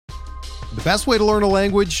The best way to learn a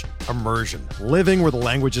language? Immersion. Living where the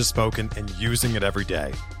language is spoken and using it every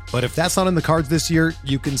day. But if that's not in the cards this year,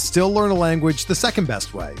 you can still learn a language the second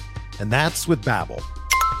best way, and that's with Babbel.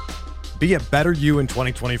 Be a better you in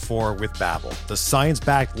 2024 with Babbel, the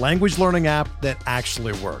science-backed language learning app that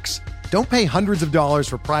actually works. Don't pay hundreds of dollars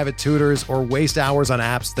for private tutors or waste hours on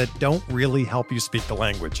apps that don't really help you speak the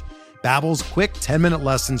language. Babbel's quick 10-minute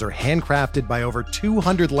lessons are handcrafted by over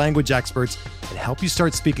 200 language experts and help you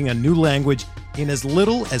start speaking a new language in as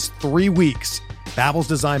little as 3 weeks. Babbel's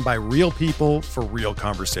designed by real people for real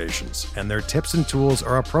conversations, and their tips and tools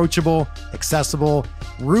are approachable, accessible,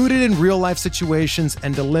 rooted in real-life situations,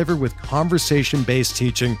 and delivered with conversation-based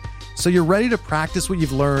teaching, so you're ready to practice what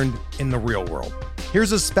you've learned in the real world.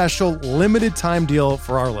 Here's a special limited-time deal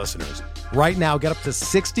for our listeners. Right now, get up to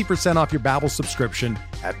 60% off your Babbel subscription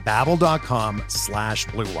at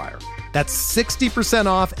babbel.com/Blue Wire. That's 60%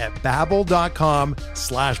 off at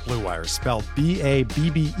babbel.com/Blue Wire, spelled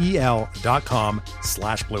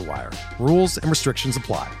BABBEL.com/Blue Wire. Rules and restrictions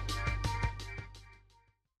apply.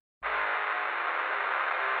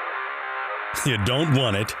 You don't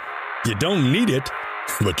want it, you don't need it,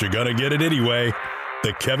 but you're gonna get it anyway.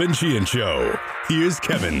 The Kevin Sheehan Show. Here's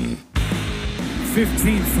Kevin.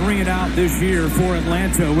 15-3 and out this year for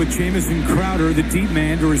Atlanta with Jamison Crowder, the deep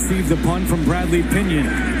man, to receive the punt from Bradley Pinion.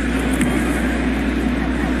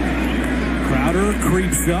 Crowder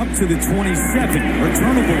creeps up to the 27.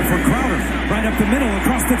 Returnable for Crowder. Right up the middle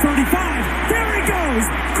across the 35. There he goes.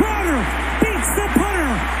 Crowder beats the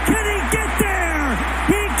punter. Can he get there?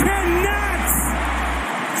 He cannot.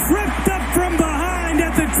 Tripped up from behind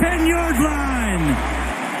at the 10-yard line.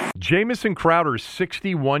 Jamison Crowder's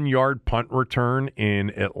 61-yard punt return in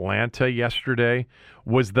Atlanta yesterday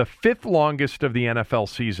was the fifth longest of the NFL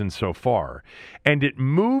season so far, and it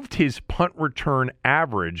moved his punt return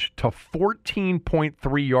average to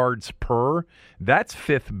 14.3 yards per. That's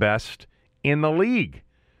fifth best in the league.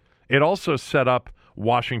 It also set up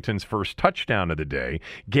Washington's first touchdown of the day,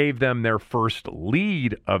 gave them their first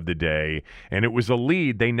lead of the day, and it was a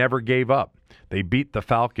lead they never gave up. They beat the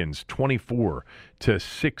Falcons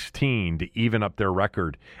 24-16 to even up their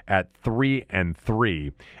record at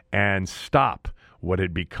 3-3 and stop what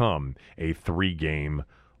had become a 3-game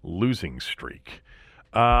losing streak.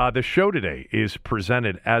 The show today is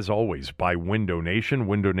presented, as always, by Window Nation.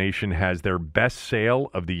 Window Nation has their best sale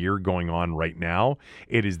of the year going on right now.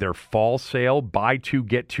 It is their fall sale, buy two,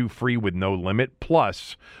 get two free with no limit.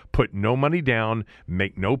 Plus, put no money down,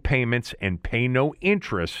 make no payments, and pay no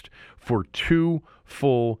interest for 2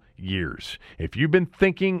 full years. If you've been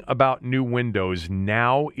thinking about new windows,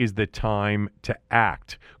 now is the time to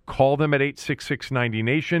act. Call them at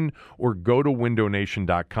 866-90-NATION or go to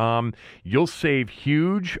windownation.com. You'll save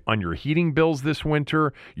huge on your heating bills this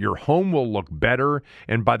winter. Your home will look better.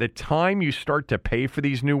 And by the time you start to pay for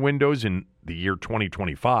these new windows in the year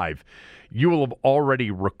 2025, you will have already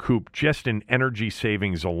recouped, just in energy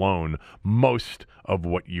savings alone, most of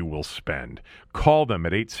what you will spend. Call them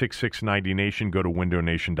at 866-90-NATION. Go to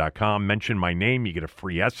windownation.com. Mention my name. You get a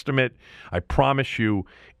free estimate. I promise you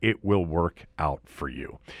it will work out for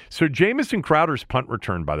you. So Jamison Crowder's punt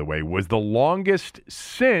return, by the way, was the longest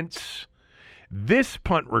since this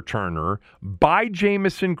punt returner by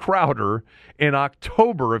Jamison Crowder in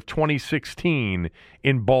October of 2016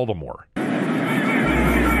 in Baltimore.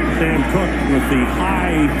 Sam Cook with the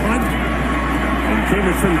high punt. And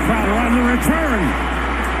Jamison Crowder on the return.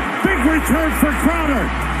 Big return for Crowder.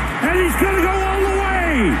 And he's going to go all the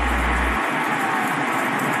way.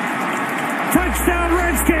 Touchdown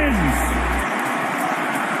Redskins.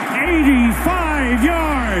 85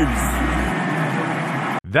 yards.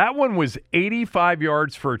 That one was 85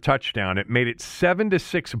 yards for a touchdown. It made it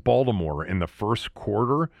 7-6 Baltimore in the first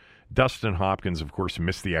quarter. Dustin Hopkins, of course,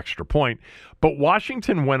 missed the extra point. But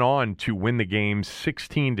Washington went on to win the game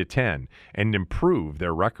 16-10 and improve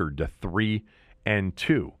their record to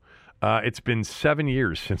 3-2. It's been 7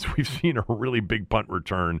 years since we've seen a really big punt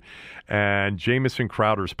return, and Jamison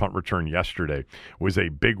Crowder's punt return yesterday was a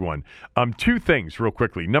big one. 2 things real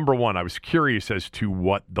quickly. Number one, I was curious as to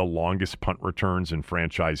what the longest punt returns in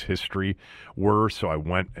franchise history were, so I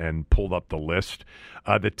went and pulled up the list.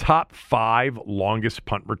 The top 5 longest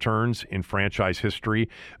punt returns in franchise history: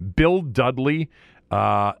 Bill Dudley,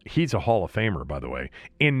 he's a Hall of Famer, by the way,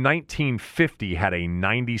 in 1950 had a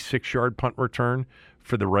 96-yard punt return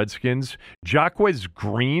for the Redskins. Jaquez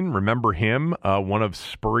Green, remember him, one of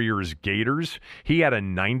Spurrier's Gators. He had a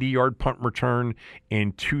 90-yard punt return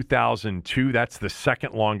in 2002. That's the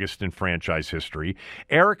second longest in franchise history.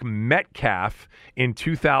 Eric Metcalf in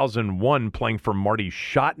 2001, playing for Marty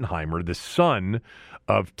Schottenheimer, the son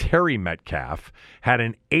of Terry Metcalf, had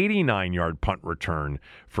an 89-yard punt return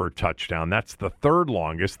for a touchdown. That's the third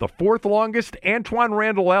longest. The fourth longest, Antoine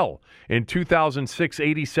Randall L. in 2006,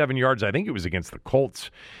 87 yards. I think it was against the Colts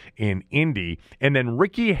in Indy. And then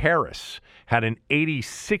Ricky Harris had an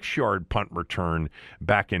 86-yard punt return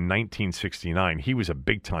back in 1969. He was a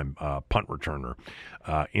big-time punt returner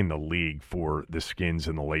in the league for the Skins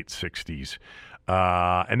in the late 60s.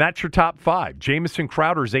 And that's your top five. Jamison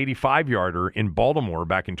Crowder's 85-yarder in Baltimore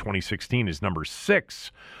back in 2016 is number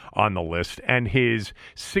 6 on the list, and his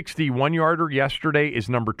 61-yarder yesterday is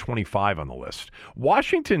number 25 on the list.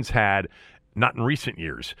 Washington's had, not in recent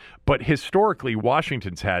years, but historically,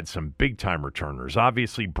 Washington's had some big-time returners.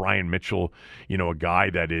 Obviously, Brian Mitchell, a guy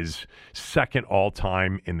that is second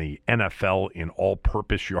all-time in the NFL in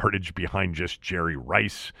all-purpose yardage behind just Jerry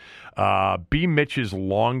Rice. B. Mitch's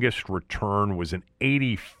longest return was an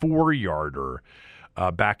 84-yarder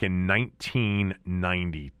back in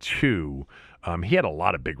 1992. He had a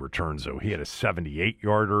lot of big returns, though. He had a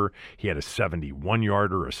 78-yarder, he had a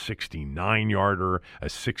 71-yarder, a 69-yarder, a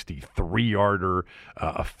 63-yarder,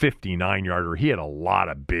 a 59-yarder. He had a lot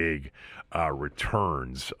of big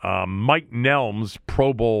returns. Mike Nelms,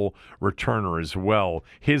 Pro Bowl returner as well,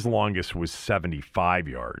 his longest was 75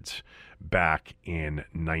 yards back in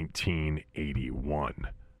 1981.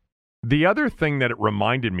 The other thing that it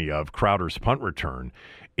reminded me of, Crowder's punt return,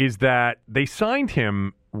 is that they signed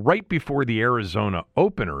him right before the Arizona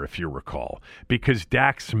opener, if you recall, because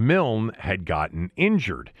Dax Milne had gotten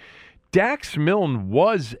injured. Dax Milne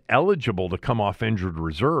was eligible to come off injured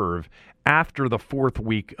reserve after the 4th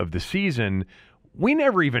week of the season. We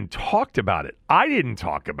never even talked about it. I didn't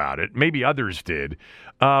talk about it. Maybe others did,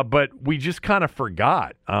 but we just kind of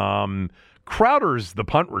forgot. Crowder's the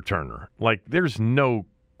punt returner. There's no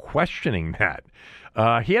questioning that.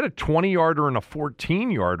 He had a 20-yarder and a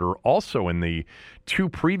 14-yarder also in the 2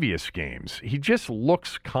 previous games. He just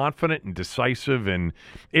looks confident and decisive, and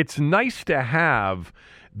it's nice to have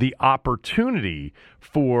the opportunity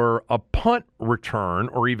for a punt return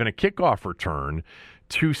or even a kickoff return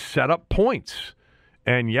to set up points.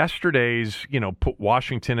 And yesterday's, put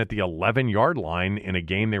Washington at the 11-yard line in a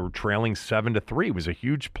game they were trailing 7-3. It was a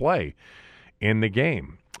huge play in the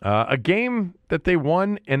game. A game that they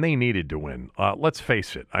won and they needed to win. Let's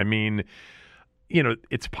face it. I mean,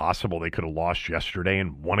 it's possible they could have lost yesterday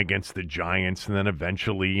and won against the Giants and then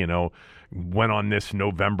eventually, went on this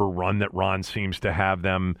November run that Ron seems to have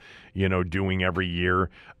them, doing every year.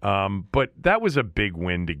 But that was a big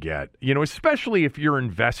win to get, especially if you're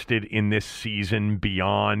invested in this season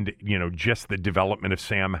beyond, just the development of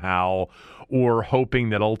Sam Howell or hoping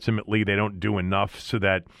that ultimately they don't do enough so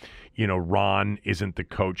that, Ron isn't the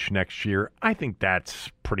coach next year. I think that's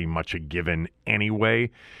pretty much a given anyway.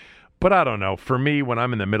 But I don't know. For me, when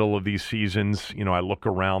I'm in the middle of these seasons, I look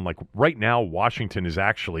around. Right now, Washington is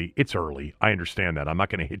it's early. I understand that. I'm not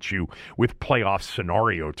going to hit you with playoff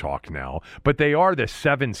scenario talk now. But they are the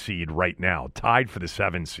 7 seed right now, tied for the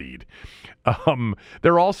 7 seed.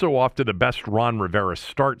 They're also off to the best Ron Rivera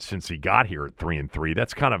start since he got here at 3-3.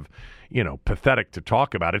 That's kind of, pathetic to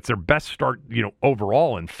talk about. It's their best start,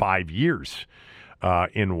 overall in 5 years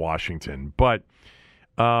in Washington. But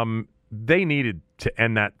they needed to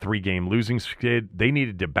end that 3-game losing skid. They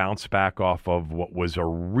needed to bounce back off of what was a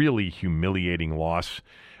really humiliating loss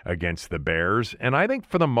against the Bears. And I think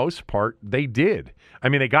for the most part, they did. I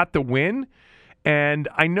mean, they got the win. And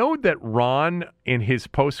I know that Ron, in his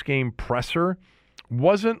post-game presser,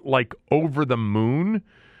 wasn't over the moon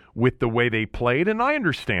with the way they played. And I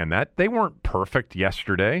understand that. They weren't perfect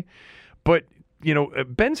yesterday. But,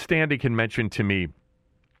 Ben Standig had mentioned to me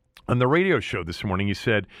on the radio show this morning, he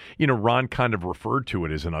said, Ron kind of referred to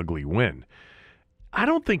it as an ugly win. I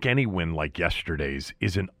don't think any win like yesterday's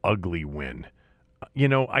is an ugly win.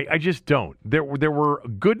 I just don't. There were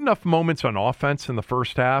good enough moments on offense in the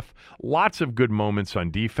first half, lots of good moments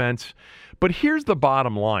on defense. But here's the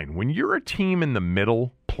bottom line. When you're a team in the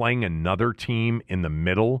middle playing another team in the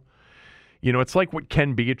middle, it's like what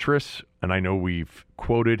Ken Beatrice, and I know we've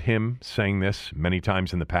quoted him saying this many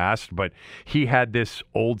times in the past, but he had this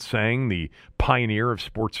old saying, the pioneer of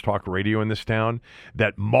sports talk radio in this town,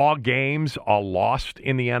 that more games are lost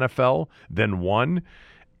in the NFL than won.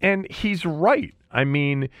 And he's right. I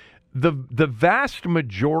mean, the vast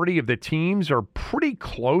majority of the teams are pretty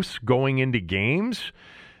close going into games.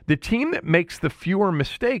 the team that makes the fewer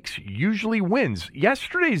mistakes usually wins.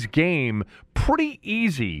 Yesterday's game, pretty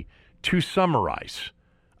easy to summarize.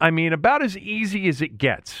 I mean, about as easy as it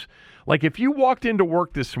gets. Like if you walked into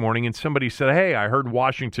work this morning and somebody said, hey, I heard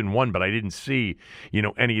Washington won, but I didn't see,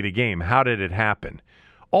 any of the game. How did it happen?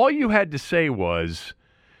 All you had to say was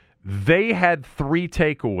they had 3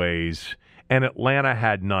 takeaways and Atlanta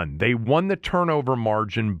had none. They won the turnover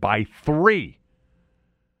margin by 3.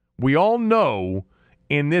 We all know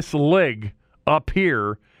in this league up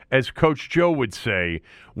here, as Coach Joe would say,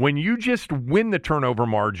 when you just win the turnover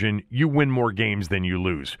margin, you win more games than you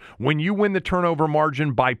lose. When you win the turnover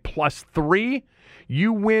margin by +3,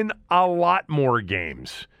 you win a lot more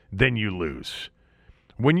games than you lose.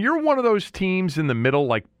 When you're one of those teams in the middle,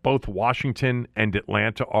 like both Washington and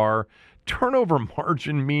Atlanta are, turnover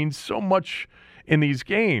margin means so much in these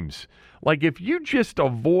games. Like if you just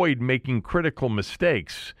avoid making critical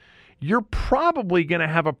mistakes, you're probably going to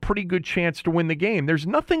have a pretty good chance to win the game. There's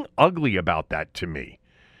nothing ugly about that to me.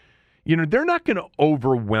 They're not going to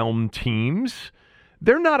overwhelm teams.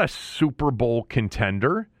 They're not a Super Bowl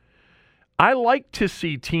contender. I like to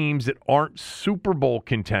see teams that aren't Super Bowl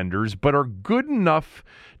contenders but are good enough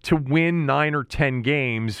to win 9 or 10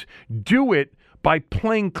 games do it by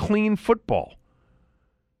playing clean football.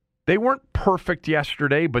 They weren't perfect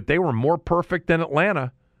yesterday, but they were more perfect than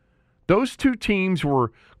Atlanta. Those two teams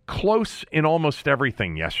were close in almost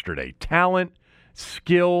everything yesterday. Talent,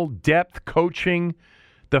 skill, depth, coaching.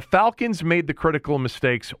 The Falcons made the critical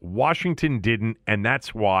mistakes. Washington didn't, and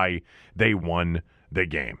that's why they won the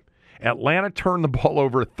game. Atlanta turned the ball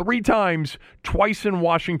over 3 times, twice in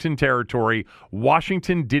Washington territory.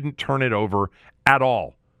 Washington didn't turn it over at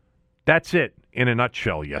all. That's it in a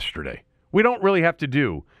nutshell yesterday. We don't really have to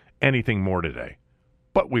do anything more today,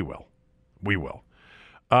 but we will. We will.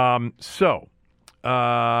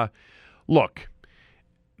 Look,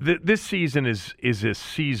 this season is a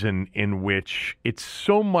season in which it's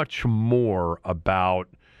so much more about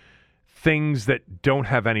things that don't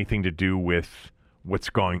have anything to do with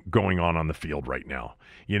what's going on the field right now.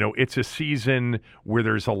 It's a season where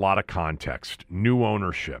there's a lot of context, new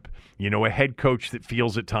ownership, a head coach that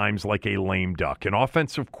feels at times like a lame duck, an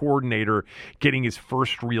offensive coordinator getting his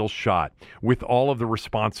first real shot with all of the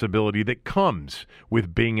responsibility that comes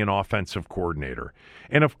with being an offensive coordinator.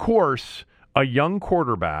 And of course, a young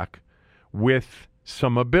quarterback with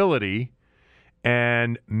some ability,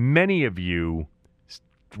 and many of you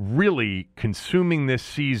really consuming this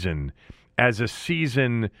season as a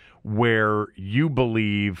season where you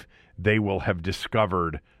believe they will have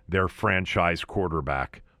discovered their franchise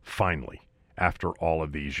quarterback finally after all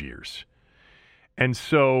of these years. And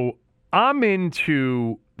so I'm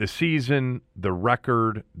into the season, the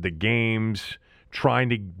record, the games, trying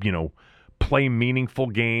to, play meaningful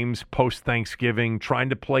games post-Thanksgiving, trying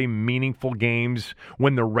to play meaningful games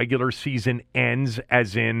when the regular season ends,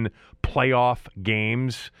 as in playoff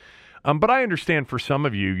games. But I understand for some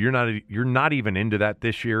of you, you're not even into that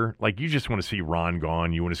this year. Like, you just want to see Ron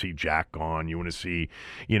gone. You want to see Jack gone. You want to see,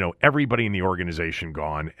 everybody in the organization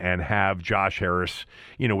gone and have Josh Harris,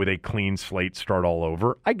 with a clean slate start all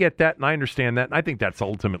over. I get that, and I understand that, and I think that's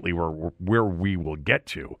ultimately where we will get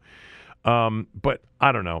to. But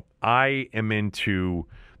I don't know. I am into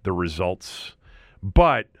the results,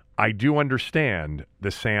 but I do understand the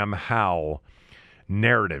Sam Howell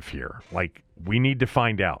narrative here. Like, we need to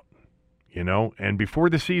find out. And before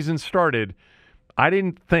the season started, I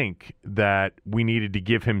didn't think that we needed to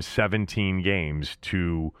give him 17 games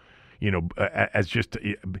to, as just,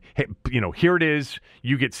 here it is.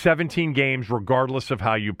 You get 17 games regardless of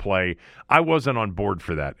how you play. I wasn't on board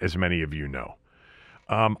for that, as many of you know.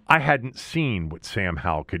 I hadn't seen what Sam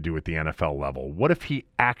Howell could do at the NFL level. What if he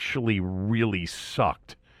actually really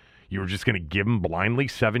sucked? You were just going to give him blindly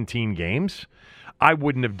 17 games? I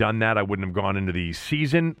wouldn't have done that. I wouldn't have gone into the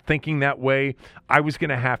season thinking that way. I was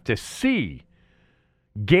going to have to see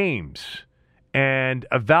games and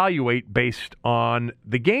evaluate based on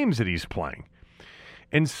the games that he's playing.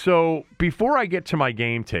 And so before I get to my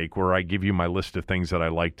game take, where I give you my list of things that I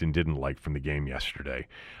liked and didn't like from the game yesterday,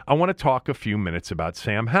 I want to talk a few minutes about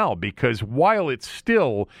Sam Howell, because while it's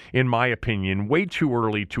still, in my opinion, way too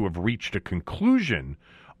early to have reached a conclusion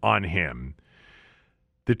on him,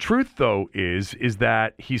 the truth, though, is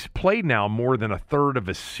that he's played now more than a third of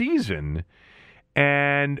a season,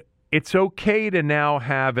 and it's okay to now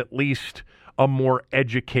have at least a more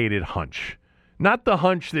educated hunch. Not the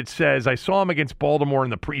hunch that says, I saw him against Baltimore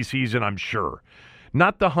in the preseason, I'm sure.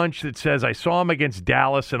 Not the hunch that says, I saw him against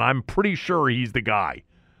Dallas, and I'm pretty sure he's the guy.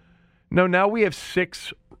 No, now we have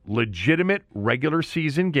 6 legitimate regular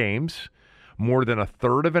season games, more than a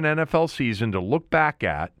third of an NFL season to look back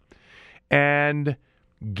at, and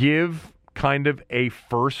give kind of a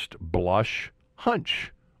first blush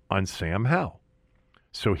hunch on Sam Howell.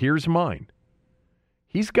 So here's mine.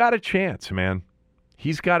 He's got a chance, man.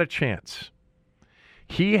 He's got a chance.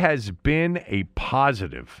 He has been a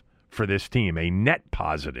positive for this team, a net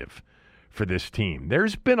positive for this team.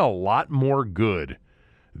 There's been a lot more good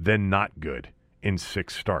than not good in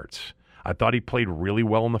 6 starts. I thought he played really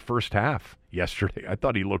well in the first half yesterday. I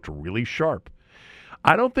thought he looked really sharp.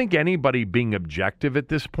 I don't think anybody being objective at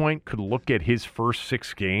this point could look at his first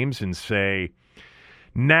 6 games and say,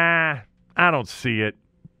 nah, I don't see it.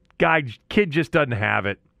 Kid just doesn't have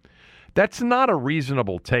it. That's not a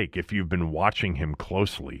reasonable take if you've been watching him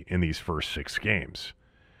closely in these first 6 games.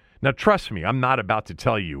 Now, trust me, I'm not about to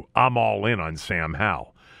tell you I'm all in on Sam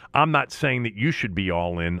Howell. I'm not saying that you should be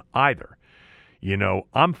all in either. You know,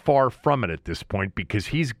 I'm far from it at this point because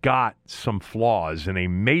he's got some flaws and a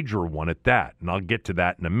major one at that, and I'll get to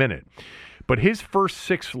that in a minute. But his first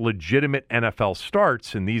 6 legitimate NFL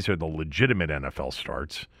starts, and these are the legitimate NFL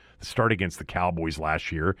starts, the start against the Cowboys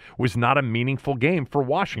last year was not a meaningful game for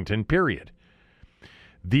Washington, period.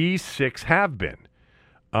 These 6 have been.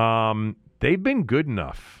 They've been good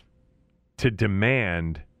enough to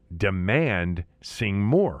demand seeing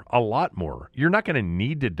more, a lot more. You're not going to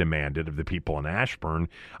need to demand it of the people in Ashburn.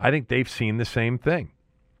 I think they've seen the same thing.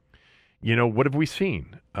 You know, what have we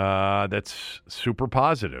seen that's super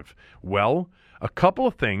positive? Well, a couple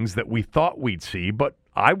of things that we thought we'd see, but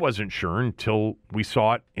I wasn't sure until we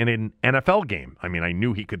saw it in an NFL game. I mean, I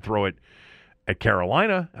knew he could throw it at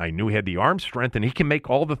Carolina. I knew he had the arm strength, and he can make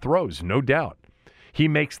all the throws, no doubt. He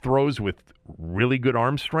makes throws with really good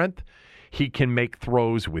arm strength. He can make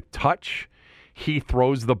throws with touch. He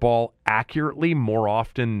throws the ball accurately more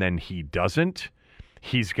often than he doesn't.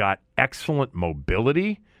 He's got excellent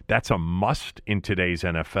mobility. That's a must in today's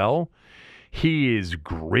NFL. He is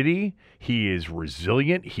gritty. He is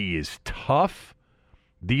resilient. He is tough.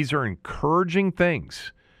 These are encouraging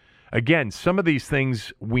things. Again, some of these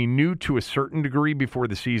things we knew to a certain degree before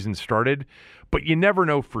the season started, but you never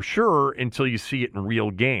know for sure until you see it in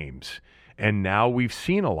real games. And now we've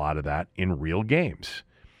seen a lot of that in real games.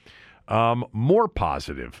 More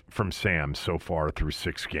positive from Sam so far through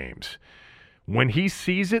 6 games. When he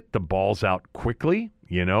sees it, the ball's out quickly.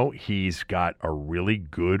 You know, he's got a really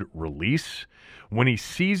good release. When he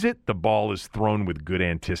sees it, the ball is thrown with good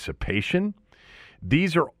anticipation.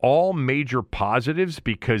 These are all major positives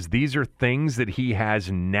because these are things that he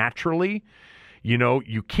has naturally. You know,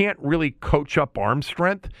 you can't really coach up arm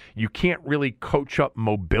strength. You can't really coach up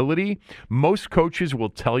mobility. Most coaches will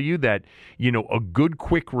tell you that, you know, a good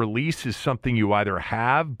quick release is something you either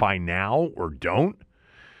have by now or don't.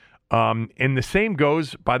 And the same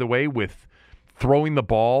goes, by the way, with throwing the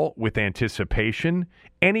ball with anticipation.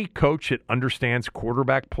 Any coach that understands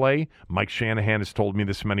quarterback play, Mike Shanahan has told me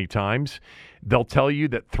this many times, they'll tell you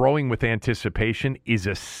that throwing with anticipation is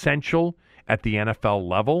essential at the NFL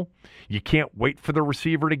level. You can't wait for the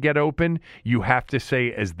receiver to get open. You have to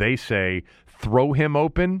say, as they say, throw him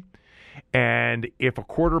open. And if a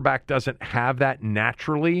quarterback doesn't have that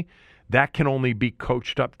naturally, that can only be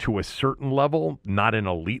coached up to a certain level, not an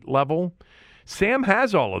elite level. Sam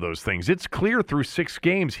has all of those things. It's clear through 6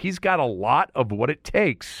 games he's got a lot of what it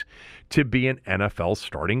takes to be an NFL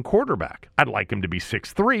starting quarterback. I'd like him to be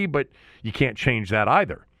 6'3", but you can't change that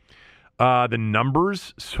either. The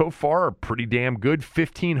numbers so far are pretty damn good.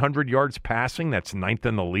 1,500 yards passing, that's 9th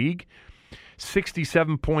in the league.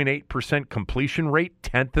 67.8% completion rate,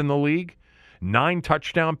 10th in the league. 9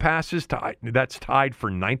 touchdown passes, that's tied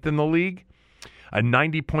for 9th in the league. A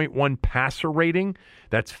 90.1 passer rating,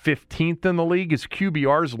 that's 15th in the league. His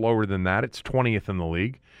QBR is lower than that. It's 20th in the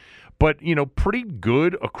league. But, you know, pretty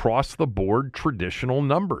good across the board traditional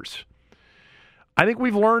numbers. I think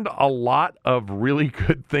we've learned a lot of really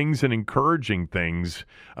good things and encouraging things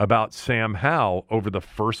about Sam Howell over the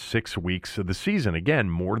first 6 weeks of the season. Again,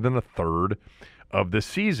 more than a third of the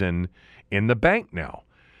season in the bank now.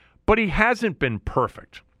 But he hasn't been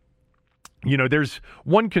perfect. You know, there's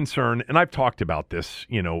one concern, and I've talked about this,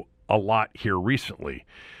 you know, a lot here recently.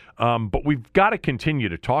 But we've got to continue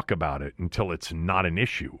to talk about it until it's not an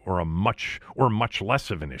issue or much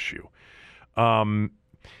less of an issue.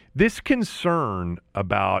 This concern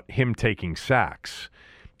about him taking sacks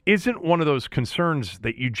isn't one of those concerns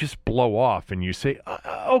that you just blow off and you say,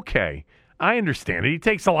 okay, I understand it. He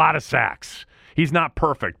takes a lot of sacks. He's not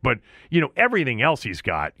perfect, but, you know, everything else he's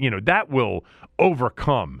got, you know, that will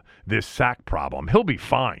overcome this sack problem. He'll be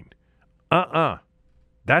fine.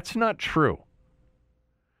 That's not true.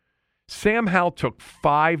 Sam Howell took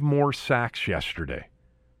 5 more sacks yesterday.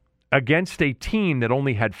 against a team that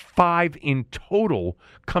only had 5 in total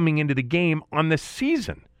coming into the game on the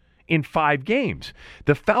season in 5 games.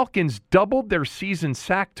 The Falcons doubled their season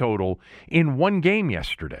sack total in 1 game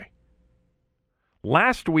yesterday.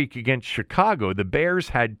 Last week against Chicago, the Bears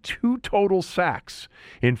had 2 total sacks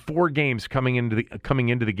in 4 games coming into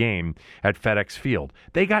the game at FedEx Field.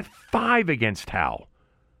 They got 5 against Howell.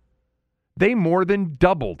 They more than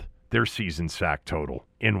doubled their season sack total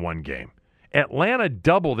in 1 game. Atlanta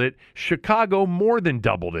doubled it. Chicago more than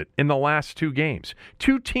doubled it in the last 2 games.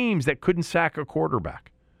 2 teams that couldn't sack a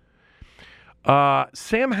quarterback.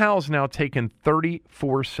 Sam Howell's now taken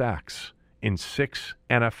 34 sacks in 6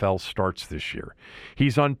 NFL starts this year.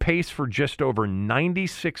 He's on pace for just over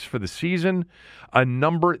 96 for the season, a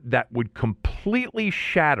number that would completely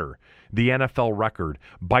shatter the NFL record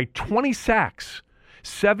by 20 sacks.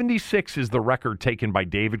 76 is the record taken by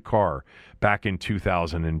David Carr back in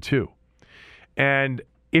 2002. And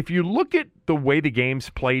if you look at the way the game's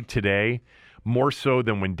played today, more so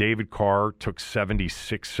than when David Carr took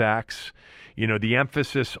 76 sacks, the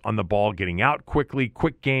emphasis on the ball getting out quickly,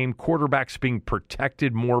 quick game, quarterbacks being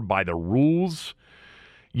protected more by the rules,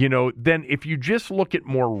 then if you just look at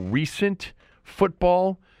more recent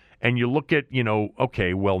football and you look at,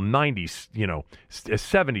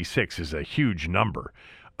 76 is a huge number.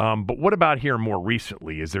 But what about here more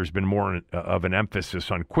recently is there's been more of an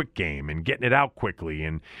emphasis on quick game and getting it out quickly,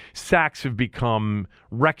 and sacks have become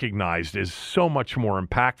recognized as so much more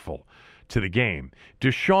impactful to the game.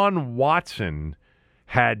 Deshaun Watson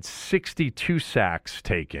had 62 sacks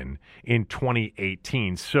taken in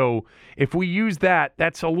 2018. So if we use that,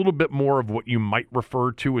 that's a little bit more of what you might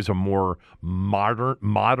refer to as a more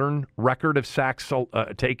modern record of sacks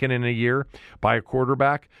taken in a year by a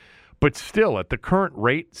quarterback. But still, at the current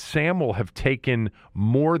rate, Sam will have taken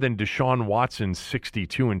more than Deshaun Watson's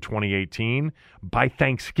 62 in 2018 by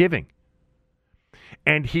Thanksgiving.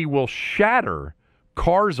 And he will shatter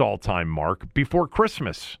Carr's all-time mark before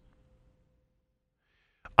Christmas.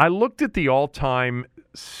 I looked at the all-time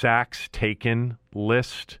sacks taken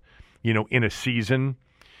list, in a season,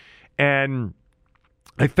 and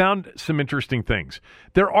I found some interesting things.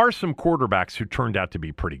 There are some quarterbacks who turned out to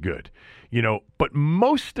be pretty good, but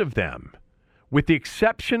most of them, with the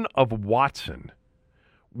exception of Watson,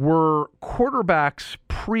 were quarterbacks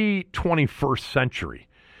pre-21st century.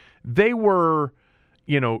 They were,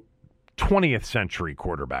 20th century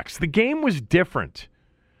quarterbacks. The game was different.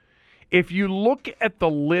 If you look at the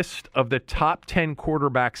list of the top 10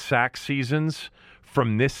 quarterback sack seasons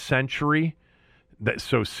from this century,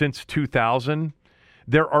 so since 2000,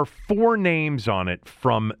 there are 4 names on it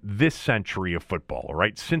from this century of football,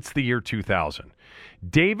 right? Since the year 2000.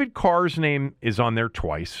 David Carr's name is on there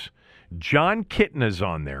twice. John Kitna is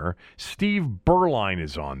on there. Steve Berline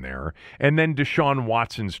is on there. And then Deshaun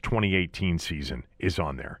Watson's 2018 season is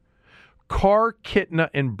on there. Carr, Kitna,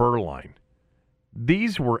 and Berline.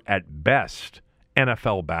 These were, at best,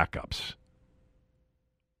 NFL backups.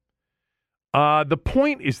 The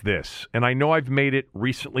point is this, and I know I've made it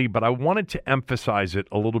recently, but I wanted to emphasize it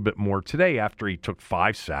a little bit more today after he took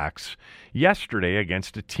 5 sacks yesterday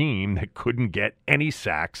against a team that couldn't get any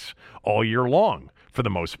sacks all year long, for the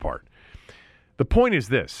most part. The point is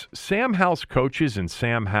this, Sam Howell's coaches and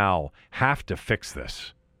Sam Howell have to fix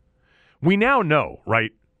this. We now know,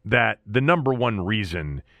 right, that the number one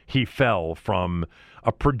reason he fell from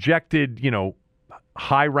a projected,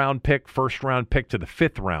 high round pick, first round pick to the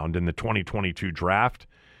 5th round in the 2022 draft,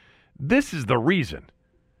 this is the reason.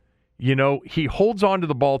 He holds on to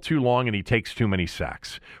the ball too long and he takes too many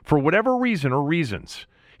sacks. For whatever reason or reasons,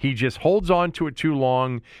 he just holds on to it too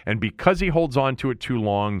long, and because he holds on to it too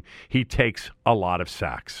long, he takes a lot of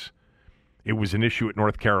sacks. It was an issue at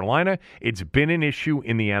North Carolina. It's been an issue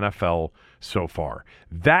in the NFL so far.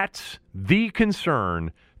 That's the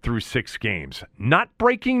concern through 6 games. Not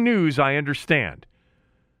breaking news, I understand.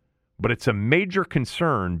 But it's a major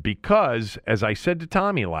concern because, as I said to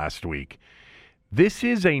Tommy last week, this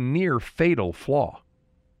is a near fatal flaw.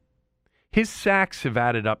 His sacks have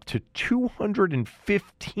added up to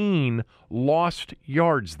 215 lost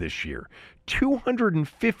yards this year.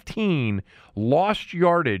 215 lost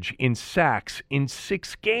yardage in sacks in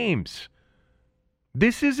 6 games.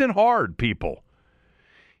 This isn't hard, people.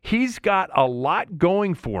 He's got a lot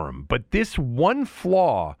going for him, but this one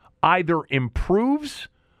flaw either improves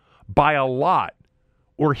by a lot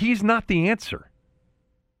or he's not the answer.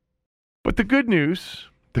 But the good news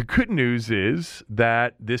is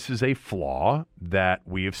that this is a flaw that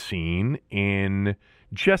we have seen in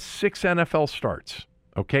just 6 NFL starts,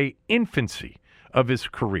 okay? Infancy of his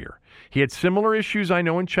career. He had similar issues, I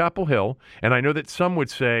know, in Chapel Hill, and I know that some would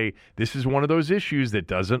say this is one of those issues that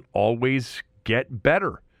doesn't always get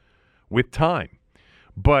better with time.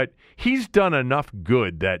 But he's done enough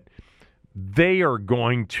good that they are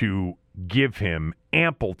going to give him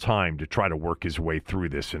ample time to try to work his way through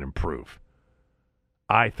this and improve.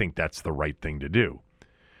 I think that's the right thing to do.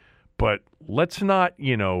 But let's not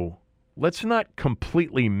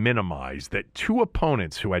completely minimize that two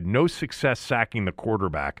opponents who had no success sacking the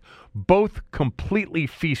quarterback both completely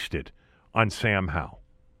feasted on Sam Howell.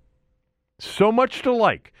 So much to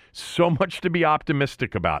like, so much to be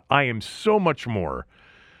optimistic about. I am so much more,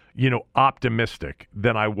 optimistic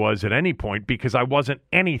than I was at any point because I wasn't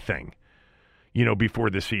anything, before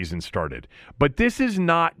the season started. But this is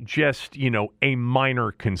not just, a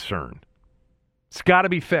minor concern. It's got to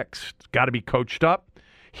be fixed. It's got to be coached up.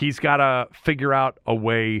 He's got to figure out a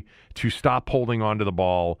way to stop holding onto the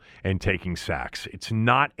ball and taking sacks. It's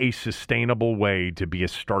not a sustainable way to be a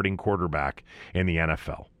starting quarterback in the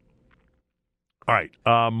NFL. All right,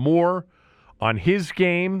 more on his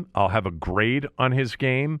game. I'll have a grade on his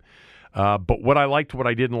game. But what I liked, what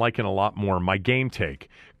I didn't like, and a lot more, my game take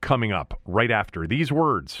coming up right after these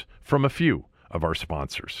words from a few of our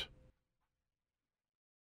sponsors.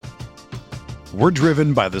 We're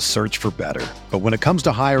driven by the search for better. But when it comes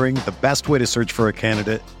to hiring, the best way to search for a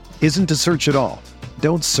candidate isn't to search at all.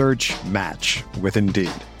 Don't search, match with Indeed.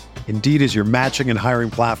 Indeed is your matching and hiring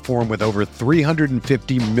platform with over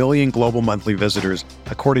 350 million global monthly visitors,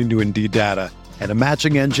 according to Indeed data, and a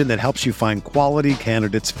matching engine that helps you find quality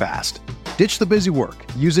candidates fast. Ditch the busy work.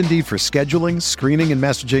 Use Indeed for scheduling, screening, and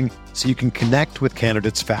messaging so you can connect with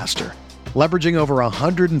candidates faster. Leveraging over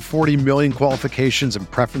 140 million qualifications and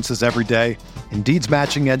preferences every day, Indeed's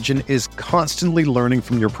matching engine is constantly learning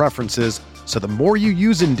from your preferences, so the more you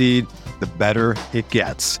use Indeed, the better it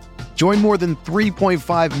gets. Join more than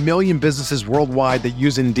 3.5 million businesses worldwide that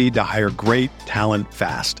use Indeed to hire great talent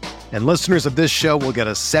fast. And listeners of this show will get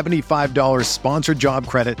a $75 sponsored job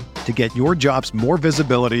credit to get your jobs more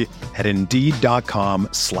visibility at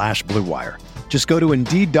Indeed.com/Blue Wire. Just go to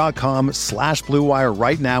Indeed.com/Blue Wire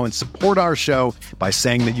right now and support our show by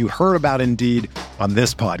saying that you heard about Indeed on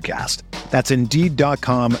this podcast. That's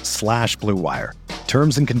Indeed.com/Blue Wire.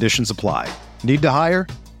 Terms and conditions apply. Need to hire?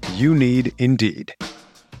 You need Indeed.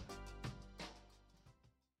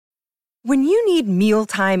 When you need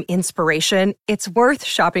mealtime inspiration, it's worth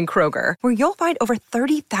shopping Kroger, where you'll find over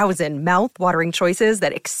 30,000 mouth-watering choices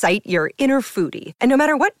that excite your inner foodie. And no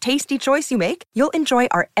matter what tasty choice you make, you'll enjoy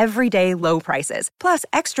our everyday low prices, plus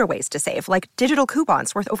extra ways to save, like digital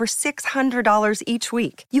coupons worth over $600 each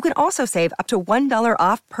week. You can also save up to $1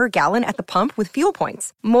 off per gallon at the pump with fuel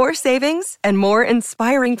points. More savings and more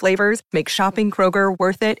inspiring flavors make shopping Kroger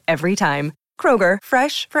worth it every time. Kroger,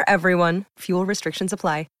 fresh for everyone. Fuel restrictions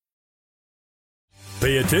apply.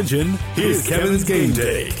 Pay attention. Here's Kevin's Game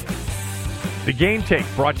Take. The Game Take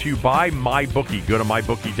brought to you by MyBookie. Go to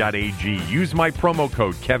mybookie.ag. Use my promo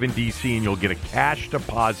code KevinDC and you'll get a cash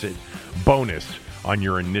deposit bonus on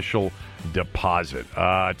your initial deposit.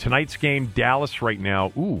 Tonight's game, Dallas right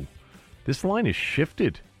now. Ooh, this line is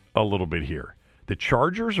shifted a little bit here. The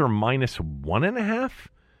Chargers are -1.5.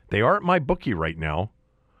 They are at MyBookie right now.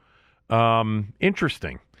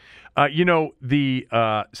 Interesting.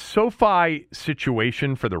 The SoFi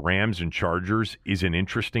situation for the Rams and Chargers is an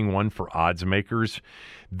interesting one for odds makers.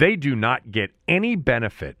 They do not get any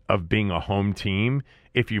benefit of being a home team.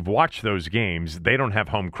 If you've watched those games, they don't have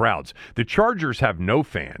home crowds. The Chargers have no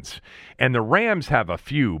fans, and the Rams have a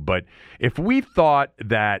few. But if we thought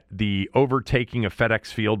that the overtaking of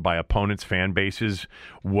FedEx Field by opponents' fan bases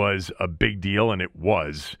was a big deal, and it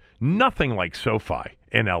was, nothing like SoFi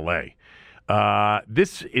in L.A.,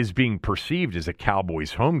 this is being perceived as a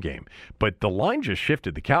Cowboys home game, but the line just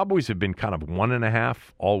shifted. The Cowboys have been kind of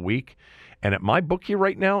 1.5 all week, and at MyBookie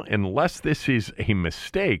right now, unless this is a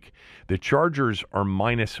mistake, the Chargers are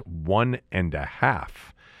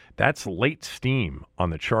 -1.5. That's late steam on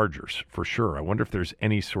the Chargers for sure. I wonder if there's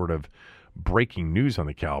any sort of breaking news on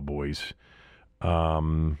the Cowboys. I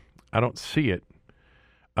don't see it.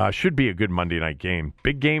 Should be a good Monday night game.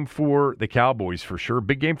 Big game for the Cowboys for sure.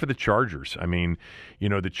 Big game for the Chargers. I mean,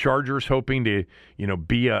 the Chargers hoping to,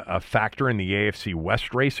 be a factor in the AFC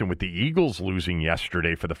West race. And with the Eagles losing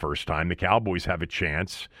yesterday for the first time, the Cowboys have a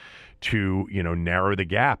chance to, narrow the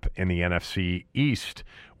gap in the NFC East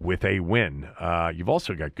with a win. You've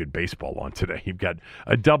also got good baseball on today. You've got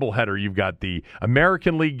a doubleheader. You've got the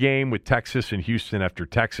American League game with Texas and Houston after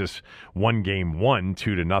Texas won game 1,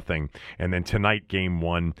 2-0. And then tonight, game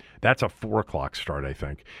 1. That's a 4 o'clock start, I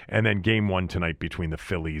think. And then game 1 tonight between the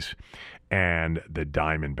Phillies and the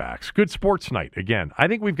Diamondbacks. Good sports night. Again, I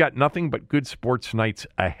think we've got nothing but good sports nights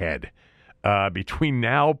ahead between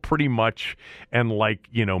now pretty much and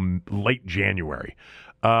late January.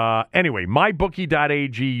 Anyway,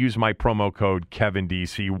 mybookie.ag, use my promo code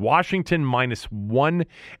KevinDC. Washington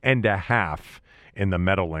 -1.5 in the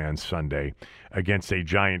Meadowlands Sunday against a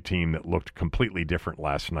Giant team that looked completely different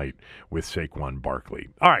last night with Saquon Barkley.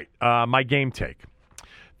 All right, my game take.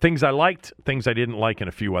 Things I liked, things I didn't like, and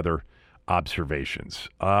a few other observations.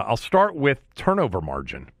 I'll start with turnover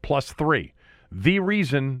margin, +3. The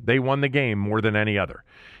reason they won the game more than any other.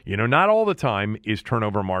 Not all the time is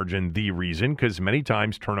turnover margin the reason, because many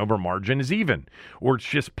times turnover margin is even, or it's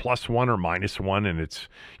just +1 or -1, and it's,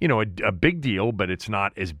 a big deal, but it's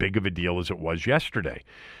not as big of a deal as it was yesterday.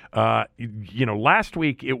 Last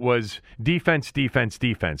week it was defense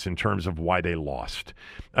in terms of why they lost.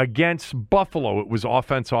 Against Buffalo, it was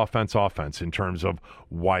offense in terms of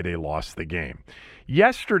why they lost the game.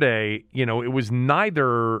 Yesterday, it was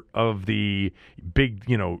neither of the big,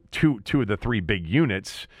 two of the three big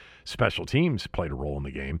units. Special teams played a role in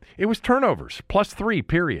the game. It was turnovers, +3,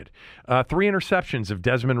 period. 3 interceptions of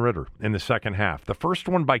Desmond Ridder in the second half. The first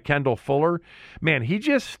one by Kendall Fuller. Man,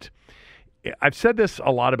 I've said this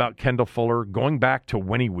a lot about Kendall Fuller going back to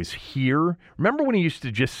when he was here. Remember when he used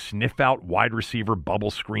to just sniff out wide receiver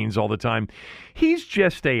bubble screens all the time? He's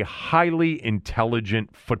just a highly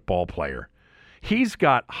intelligent football player. He's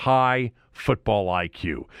got high football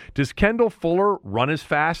IQ. Does Kendall Fuller run as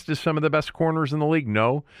fast as some of the best corners in the league?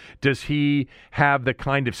 No. Does he have the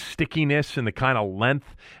kind of stickiness and the kind of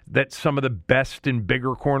length that some of the best and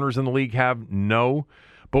bigger corners in the league have? No.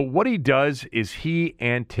 But what he does is he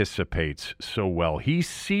anticipates so well. He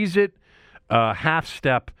sees it half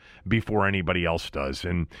step before anybody else does.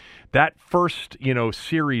 And that first,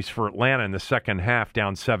 series for Atlanta in the second half,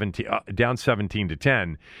 down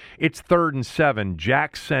 17-10, it's 3rd and 7.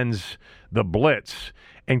 Jack sends the blitz,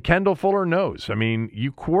 and Kendall Fuller knows. I mean,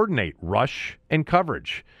 you coordinate rush and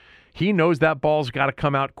coverage. He knows that ball's got to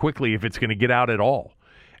come out quickly if it's going to get out at all.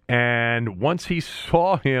 And once he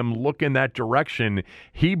saw him look in that direction,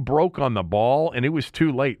 he broke on the ball, and it was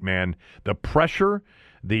too late, man. The pressure,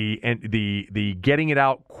 the getting it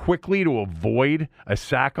out quickly to avoid a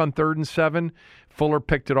sack on 3rd and 7. Fuller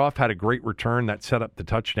picked it off, had a great return that set up the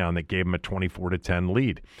touchdown that gave him a 24-10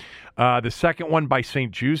 lead. The second one by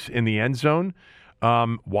St. Juste in the end zone.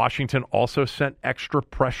 Washington also sent extra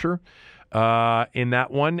pressure in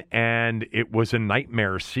that one, and it was a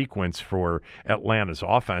nightmare sequence for Atlanta's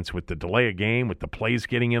offense with the delay of game, with the plays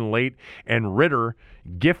getting in late, and Ridder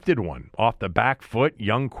gifted one off the back foot.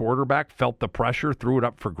 Young quarterback felt the pressure, threw it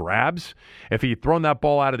up for grabs. If he'd thrown that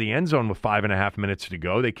ball out of the end zone with 5.5 minutes to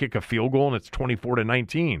go, they kick a field goal, and it's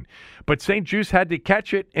 24-19. But St. Juste had to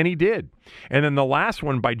catch it, and he did. And then the last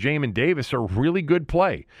one by Jamin Davis, a really good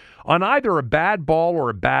play. On either a bad ball or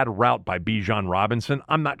a bad route by Bijan Robinson,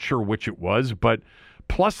 I'm not sure which it was, but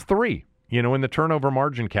 +3, in the turnover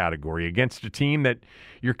margin category against a team that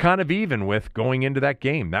you're kind of even with going into that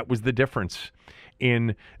game. That was the difference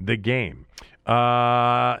in the game.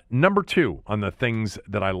 Number 2 on the things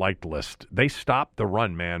that I liked list, they stopped the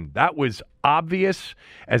run, man. That was obvious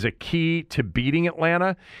as a key to beating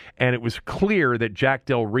Atlanta, and it was clear that Jack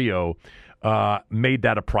Del Rio made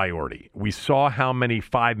that a priority. We saw how many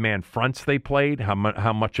 5-man fronts they played,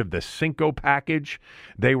 how much of the Cinco package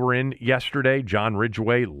they were in yesterday. John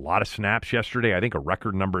Ridgeway, a lot of snaps yesterday. I think a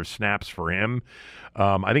record number of snaps for him.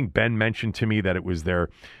 I think Ben mentioned to me that it was their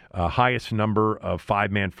highest number of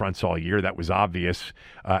 5-man fronts all year. That was obvious.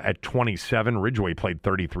 At 27, Ridgeway played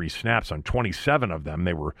 33 snaps. On 27 of them,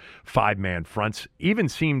 they were 5-man fronts. Even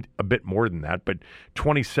seemed a bit more than that, but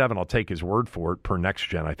 27, I'll take his word for it, per Next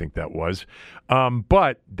Gen, I think that was.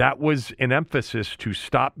 But that was an emphasis to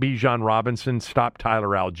stop Bijan Robinson, stop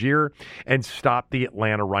Tyler Algier, and stop the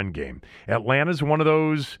Atlanta run game. Atlanta's one of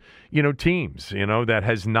those, teams, that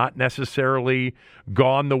has not necessarily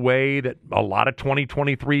gone the way that a lot of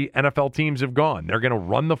 2023 NFL teams have gone. They're going to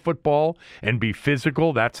run the football and be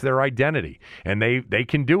physical. That's their identity, and they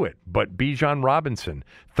can do it. But Bijan Robinson,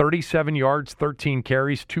 37 yards, 13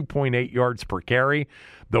 carries, 2.8 yards per carry.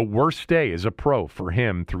 The worst day as a pro for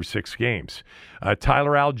him through 6 games.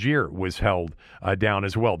 Tyler Algier was held down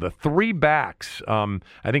as well. The 3 backs,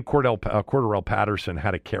 I think Cordarrelle Patterson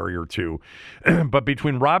had a carry or 2. But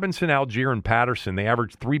between Robinson, Algier, and Patterson, they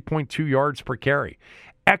averaged 3.2 yards per carry.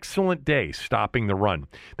 Excellent day stopping the run.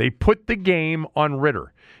 They put the game on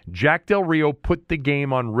Ridder. Jack Del Rio put the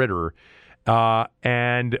game on Ridder.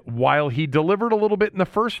 And while he delivered a little bit in the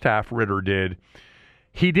first half, Ridder did,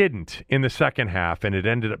 he didn't in the second half, and it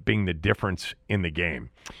ended up being the difference in the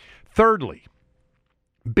game. Thirdly,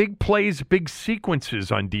 Big plays, big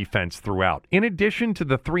sequences on defense throughout. In addition to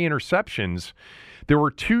the 3 interceptions, there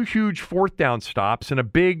were 2 huge fourth down stops and a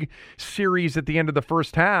big series at the end of the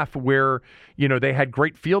first half where, they had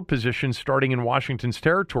great field position starting in Washington's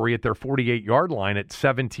territory at their 48-yard line at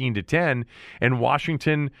 17-10, and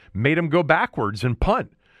Washington made them go backwards and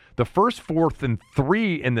punt. The first 4th and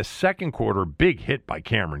 3 in the second quarter, big hit by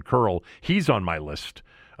Cameron Curl. He's on my list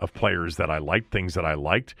of players that I liked, things that I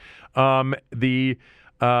liked. The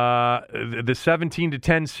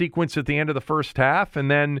 17-10 sequence at the end of the first half,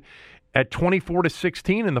 and then at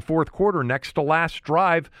 24-16 in the fourth quarter, next to last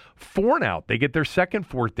drive, 4 and out. They get their second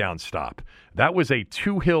fourth down stop. That was a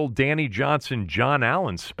two-hill Danny Johnson, John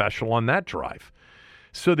Allen special on that drive.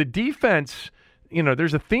 So the defense,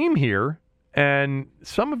 there's a theme here, and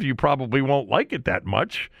some of you probably won't like it that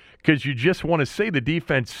much because you just want to say the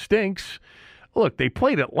defense stinks. Look, they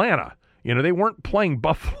played Atlanta. They weren't playing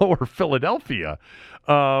Buffalo or Philadelphia.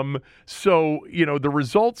 So, the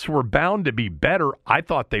results were bound to be better. I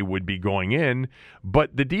thought they would be going in,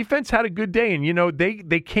 but the defense had a good day, and,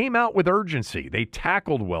 they came out with urgency. They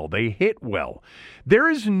tackled well. They hit well. There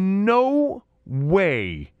is no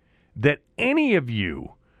way that any of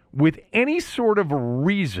you, with any sort of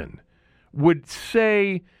reason, would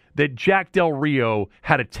say that Jack Del Rio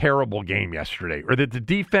had a terrible game yesterday, or that the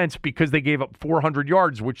defense, because they gave up 400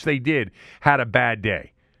 yards, which they did, had a bad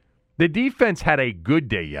day. The defense had a good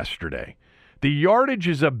day yesterday. The yardage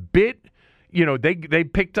is a bit, they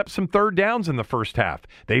picked up some third downs in the first half.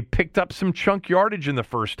 They picked up some chunk yardage in the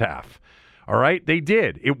first half. All right, they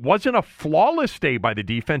did. It wasn't a flawless day by the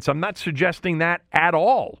defense. I'm not suggesting that at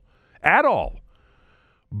all. At all.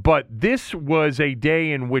 But this was a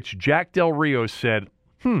day in which Jack Del Rio said,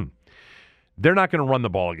 they're not going to run the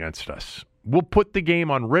ball against us. We'll put the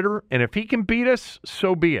game on Ritter, and if he can beat us,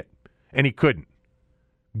 so be it. And he couldn't.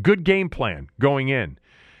 Good game plan going in.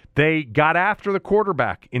 They got after the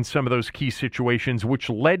quarterback in some of those key situations, which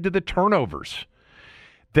led to the turnovers.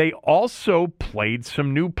 They also played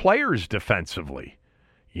some new players defensively.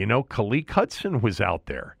 Khaleke Hudson was out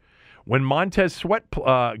there. When Montez Sweat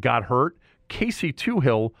got hurt, Casey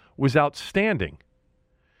Toohill was outstanding.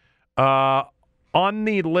 On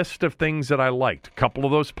the list of things that I liked, a couple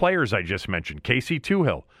of those players I just mentioned, Casey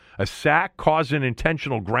Toohill, a sack caused an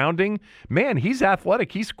intentional grounding. Man, he's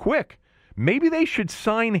athletic. He's quick. Maybe they should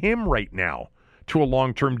sign him right now to a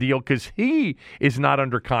long-term deal because he is not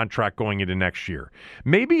under contract going into next year.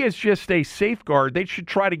 Maybe it's just a safeguard. They should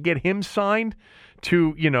try to get him signed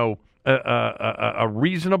to, a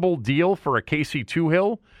reasonable deal for a Casey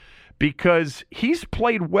Toohill, because he's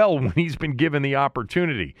played well when he's been given the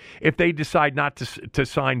opportunity. If they decide not to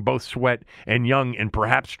sign both Sweat and Young and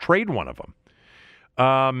perhaps trade one of them.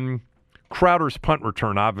 Crowder's punt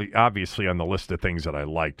return, obviously on the list of things that I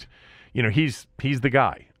liked. He's the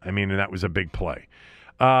guy. And that was a big play.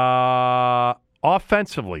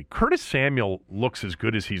 Offensively, Curtis Samuel looks as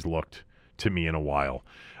good as he's looked to me in a while.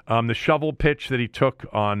 The shovel pitch that he took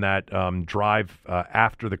on that drive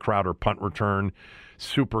after the Crowder punt return,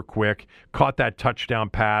 super quick. Caught that touchdown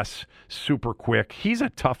pass, super quick. He's a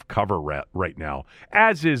tough cover right now,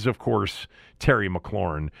 as is, of course, Terry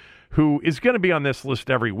McLaurin, who is going to be on this list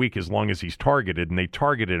every week as long as he's targeted, and they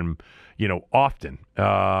targeted him, often,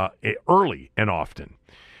 early and often.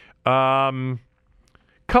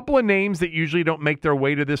 Couple of names that usually don't make their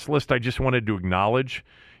way to this list I just wanted to acknowledge.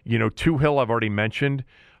 Toohill I've already mentioned.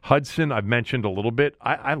 Hudson, I've mentioned a little bit.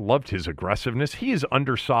 I loved his aggressiveness. He is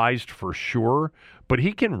undersized for sure, but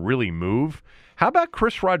he can really move. How about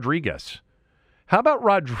Chris Rodriguez? How about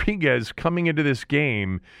Rodriguez coming into this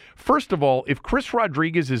game? First of all, if Chris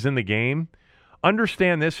Rodriguez is in the game,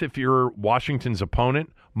 understand this, if you're Washington's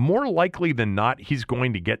opponent, more likely than not, he's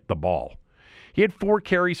going to get the ball. He had 4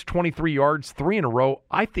 carries, 23 yards, 3 in a row.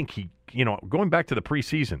 I think he, going back to the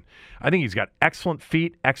preseason, I think he's got excellent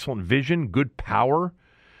feet, excellent vision, good power.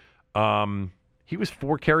 He was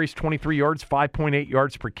 4 carries, 23 yards, 5.8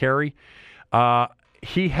 yards per carry.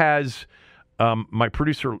 He has, my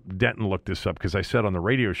producer Denton looked this up because I said on the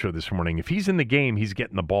radio show this morning, if he's in the game, he's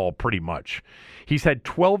getting the ball pretty much. He's had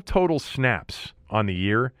 12 total snaps on the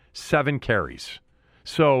year, 7 carries.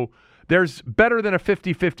 So there's better than a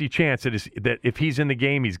 50-50 chance that if he's in the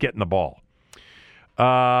game, he's getting the ball.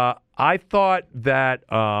 I thought that,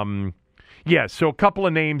 so a couple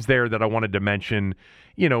of names there that I wanted to mention.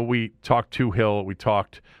 We talked Toohill, we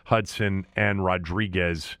talked Hudson and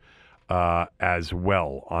Rodriguez as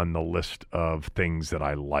well on the list of things that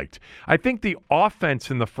I liked. I think the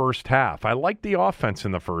offense in the first half, I liked the offense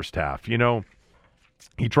in the first half.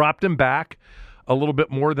 He dropped him back a little bit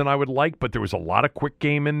more than I would like, but there was a lot of quick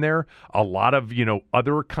game in there, a lot of,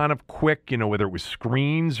 other kind of quick, whether it was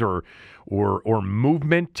screens or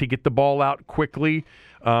movement to get the ball out quickly.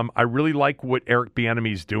 I really like what Eric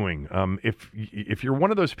Bieniemy's doing. If you're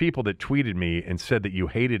one of those people that tweeted me and said that you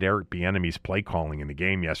hated Eric Bieniemy's play calling in the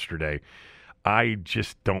game yesterday, I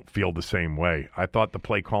just don't feel the same way. I thought the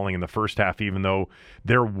play calling in the first half, even though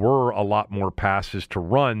there were a lot more passes to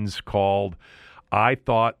runs called, I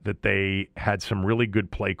thought that they had some really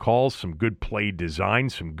good play calls, some good play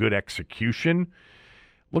design, some good execution.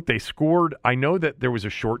 Look, they scored. I know that there was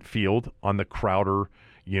a short field on the Crowder,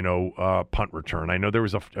 punt return. I know there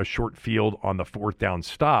was a short field on the fourth down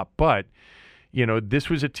stop, but, this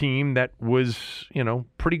was a team that was,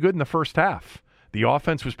 pretty good in the first half. The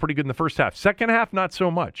offense was pretty good in the first half. Second half, not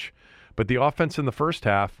so much. But the offense in the first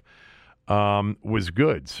half was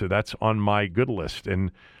good. So that's on my good list.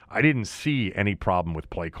 And I didn't see any problem with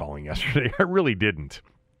play calling yesterday. I really didn't.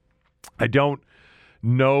 I don't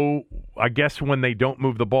know. I guess when they don't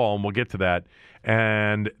move the ball, and we'll get to that,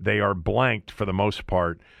 and they are blanked for the most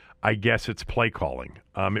part, I guess it's play calling.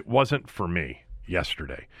 It wasn't for me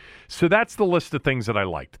yesterday. So that's the list of things that I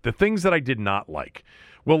liked. The things that I did not like.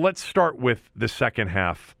 Well, let's start with the second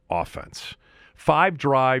half offense. 5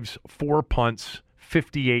 drives, 4 punts,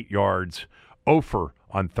 58 yards, 0 for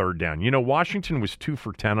on third down. Washington was 2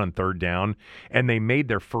 for 10 on third down, and they made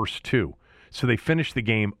their first 2. So they finished the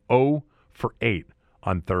game 0 for 8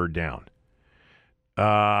 on third down.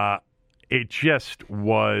 It just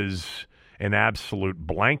was an absolute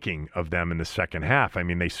blanking of them in the second half. I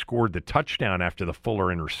mean, they scored the touchdown after the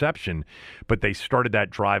Fuller interception, but they started that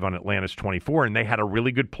drive on Atlanta's 24, and they had a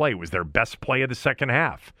really good play. It was their best play of the second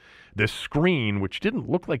half. The screen, which didn't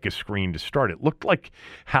look like a screen to start. It looked like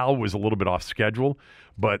Howell was a little bit off schedule,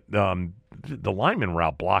 but the linemen were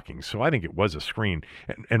out blocking, so I think it was a screen.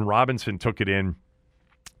 And Robinson took it in.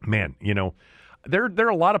 Man, There are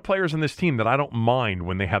a lot of players on this team that I don't mind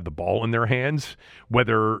when they have the ball in their hands,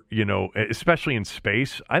 whether, especially in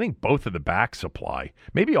space. I think both of the backs apply.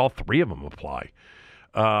 Maybe all 3 of them apply.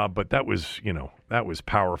 But that was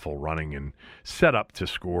powerful running and set up to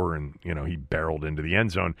score, and, he barreled into the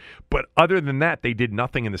end zone. But other than that, they did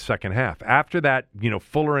nothing in the second half. After that,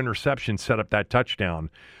 Fuller interception set up that touchdown.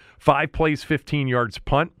 5 plays, 15 yards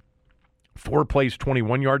punt. 4 plays,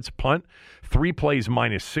 21 yards punt. 3 plays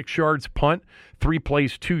minus 6 yards punt. 3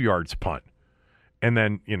 plays, 2 yards punt. And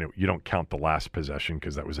then, you don't count the last possession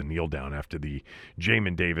because that was a kneel down after the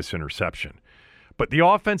Jamin Davis interception. But the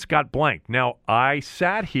offense got blanked. Now, I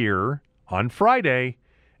sat here on Friday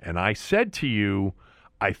and I said to you,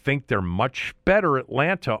 I think they're much better,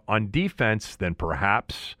 Atlanta, on defense than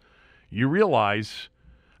perhaps you realize.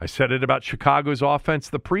 I said it about Chicago's offense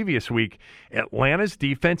the previous week. Atlanta's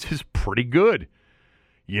defense is pretty good.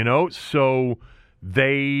 So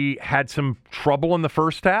they had some trouble in the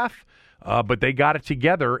first half, but they got it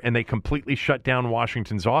together, and they completely shut down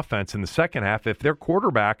Washington's offense in the second half. If their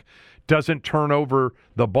quarterback doesn't turn over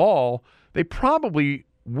the ball, they probably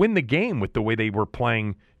win the game with the way they were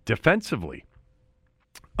playing defensively.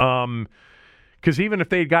 Because even if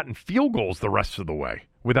they had gotten field goals the rest of the way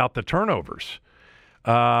without the turnovers,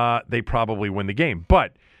 they probably win the game.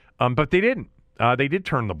 But they didn't. They did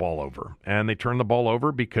turn the ball over, and they turned the ball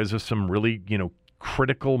over because of some really,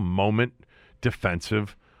 critical moment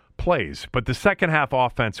defensive plays. But the second half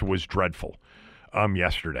offense was dreadful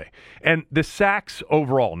yesterday. And the sacks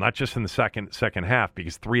overall, not just in the second half,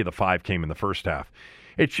 because 3 of the 5 came in the first half.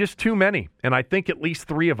 It's just too many, and I think at least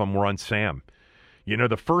 3 of them were on Sam.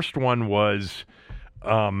 The first one was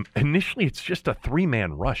initially it's just a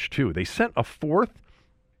 3-man rush, too. They sent a 4th.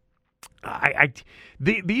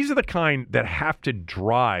 These are the kind that have to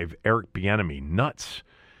drive Eric Bieniemy nuts.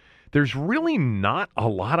 There's really not a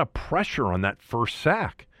lot of pressure on that first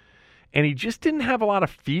sack, and he just didn't have a lot of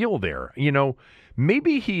feel there.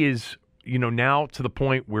 Maybe he is, now to the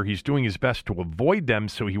point where he's doing his best to avoid them,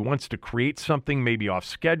 so he wants to create something maybe off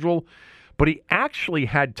schedule, but he actually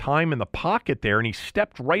had time in the pocket there, and he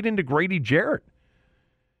stepped right into Grady Jarrett.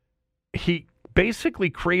 He basically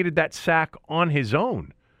created that sack on his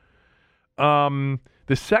own.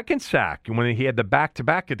 The second sack, when he had the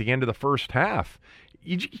back-to-back at the end of the first half,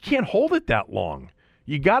 you can't hold it that long.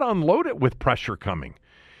 You got to unload it with pressure coming.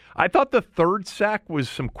 I thought the third sack was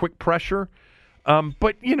some quick pressure,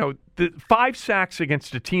 but, the 5 sacks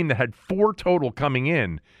against a team that had 4 total coming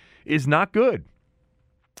in is not good.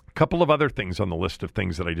 A couple of other things on the list of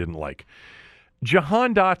things that I didn't like.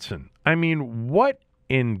 Jahan Dotson. I mean, what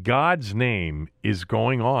in God's name is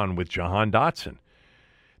going on with Jahan Dotson?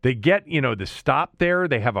 They get, the stop there.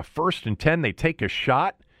 They have a 1st and 10. They take a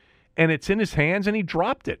shot, and it's in his hands, and he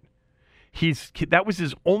dropped it. that was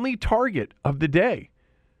his only target of the day.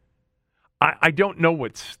 I don't know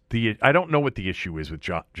what the issue is with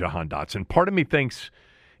Jahan Dotson. Part of me thinks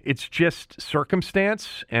it's just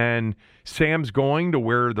circumstance, and Sam's going to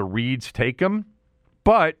where the reads take him.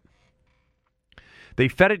 But they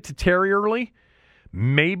fed it to Terry early.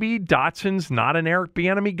 Maybe Dotson's not an Eric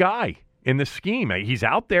Bieniemy guy in the scheme. He's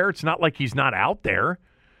out there. It's not like he's not out there.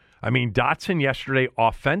 I mean, Dotson yesterday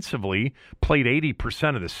offensively played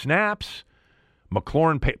 80% of the snaps.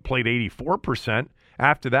 McLaurin played 84%.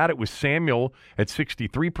 After that, it was Samuel at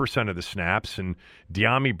 63% of the snaps and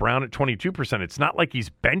De'Ami Brown at 22%. It's not like he's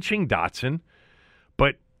benching Dotson,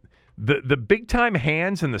 but the big-time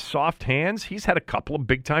hands and the soft hands, he's had a couple of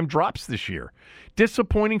big-time drops this year.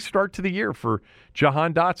 Disappointing start to the year for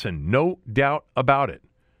Jahan Dotson, no doubt about it.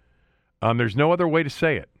 There's no other way to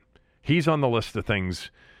say it. He's on the list of things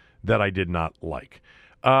that I did not like.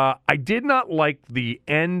 I did not like the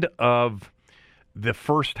end of the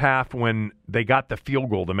first half when they got the field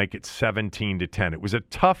goal to make it 17-10. It was a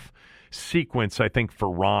tough sequence, I think,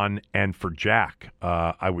 for Ron and for Jack,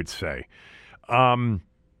 I would say.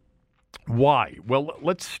 Why? Well,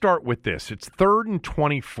 let's start with this. It's 3rd and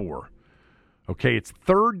 24. Okay, it's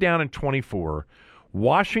 3rd down and 24.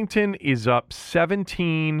 Washington is up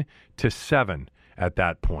 17-7 at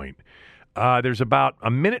that point. There's about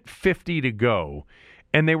a minute 50 to go.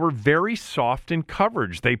 And they were very soft in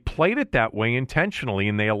coverage. They played it that way intentionally,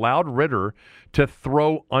 and they allowed Ritter to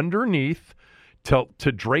throw underneath to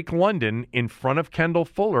Drake London in front of Kendall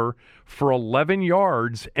Fuller for 11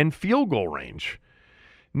 yards and field goal range.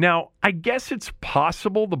 Now, I guess it's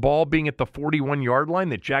possible, the ball being at the 41-yard line,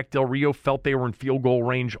 that Jack Del Rio felt they were in field goal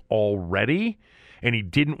range already, and he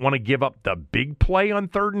didn't want to give up the big play on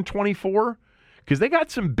 3rd and 24, because they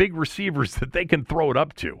got some big receivers that they can throw it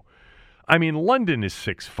up to. I mean, London is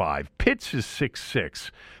 6'5", Pitts is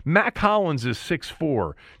 6'6", Mac Hollins is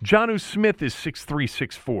 6'4", Jonnu Smith is 6'3",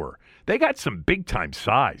 6'4". They got some big-time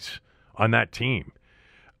size on that team.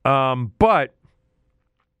 But,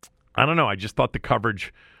 I don't know, I just thought the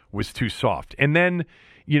coverage was too soft. And then,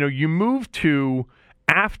 you move to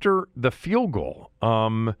after the field goal.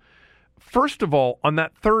 First of all, on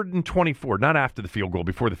that 3rd and 24, not after the field goal,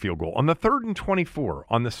 before the field goal, on the 3rd and 24,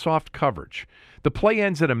 on the soft coverage, the play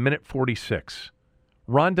ends at a minute 46.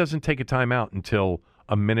 Ron doesn't take a timeout until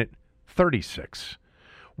a minute 36.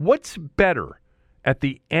 What's better at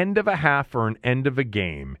the end of a half or an end of a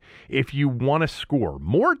game if you want to score?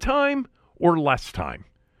 More time or less time?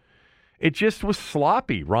 It just was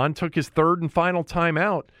sloppy. Ron took his 3rd and final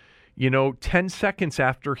timeout, 10 seconds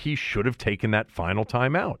after he should have taken that final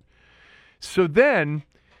timeout. So then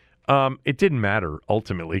it didn't matter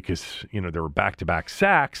ultimately because, there were back-to-back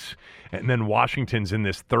sacks, and then Washington's in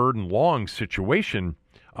this 3rd and long situation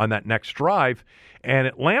on that next drive, and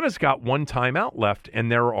Atlanta's got one timeout left,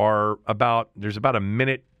 and there's about a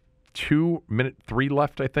minute 3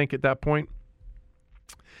 left, I think, at that point.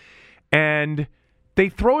 And they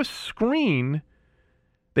throw a screen,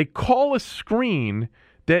 they call a screen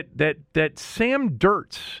that Sam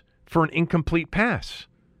dirts for an incomplete pass.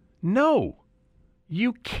 No,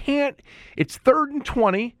 you can't. It's 3rd and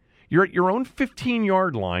 20. You're at your own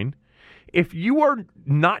 15-yard line. If you are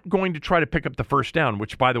not going to try to pick up the first down,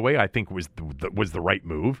 which, by the way, I think was the right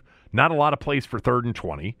move, not a lot of plays for 3rd and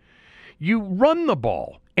 20, you run the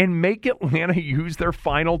ball and make Atlanta use their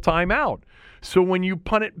final timeout. So when you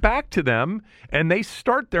punt it back to them and they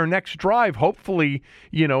start their next drive, hopefully,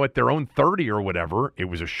 at their own 30 or whatever, it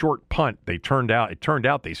was a short punt. It turned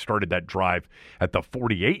out they started that drive at the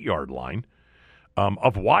 48-yard line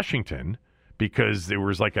of Washington because there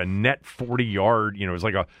was like a net 40-yard, it was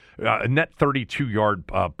like a net 32-yard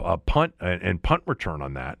punt and punt return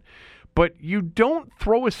on that. But you don't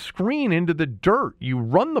throw a screen into the dirt. You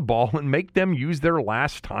run the ball and make them use their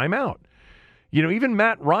last timeout. Even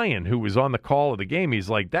Matt Ryan, who was on the call of the game, he's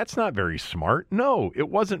like, that's not very smart. No, it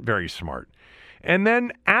wasn't very smart. And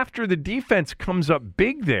then after the defense comes up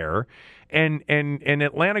big there, and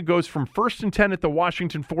Atlanta goes from 1st and 10 at the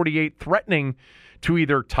Washington 48, threatening to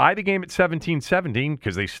either tie the game at 17-17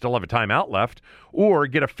 because they still have a timeout left, or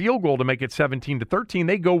get a field goal to make it 17-13,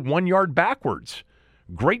 they go 1 yard backwards.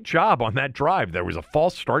 Great job on that drive. There was a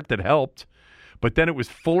false start that helped, but then it was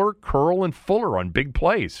Fuller, Curl, and Fuller on big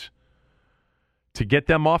plays to get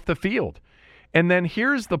them off the field. And then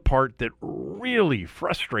here's the part that really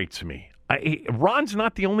frustrates me. Ron's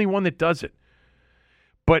not the only one that does it.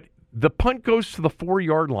 But the punt goes to the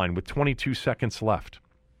 4-yard line with 22 seconds left.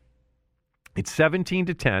 It's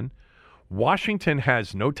 17-10. Washington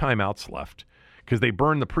has no timeouts left because they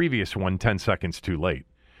burned the previous one 10 seconds too late.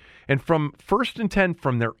 And from 1st and 10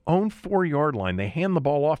 from their own 4-yard line, they hand the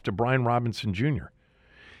ball off to Brian Robinson Jr.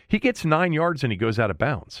 He gets 9 yards and he goes out of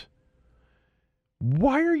bounds.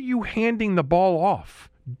 Why are you handing the ball off?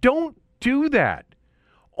 Don't do that.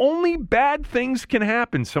 Only bad things can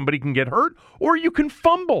happen. Somebody can get hurt or you can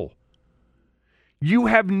fumble. You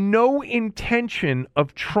have no intention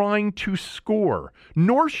of trying to score,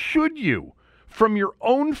 nor should you, from your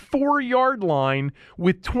own 4-yard line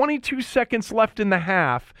with 22 seconds left in the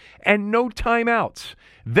half and no timeouts.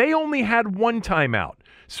 They only had 1 timeout.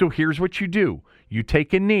 So here's what you do. You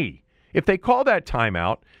take a knee. If they call that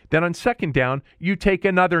timeout, then on 2nd down, you take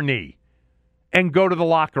another knee and go to the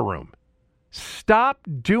locker room. Stop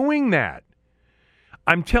doing that.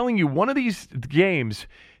 I'm telling you, one of these games,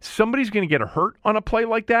 somebody's going to get hurt on a play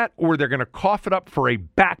like that, or they're going to cough it up for a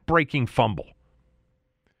back-breaking fumble.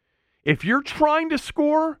 If you're trying to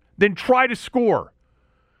score, then try to score.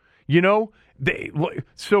 You know, they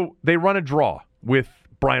run a draw with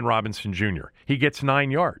Brian Robinson Jr. He gets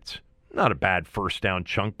 9 yards. Not a bad 1st down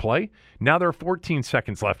chunk play. Now there are 14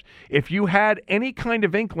 seconds left. If you had any kind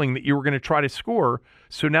of inkling that you were going to try to score,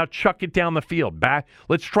 so now chuck it down the field. Back.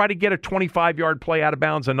 Let's try to get a 25-yard play out of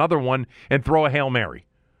bounds, another one, and throw a Hail Mary.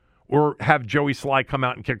 Or have Joey Sly come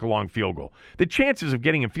out and kick a long field goal. The chances of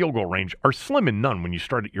getting in field goal range are slim and none when you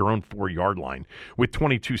start at your own 4-yard line with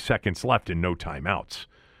 22 seconds left and no timeouts.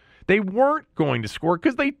 They weren't going to score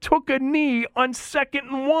because they took a knee on 2nd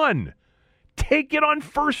and 1. Take it on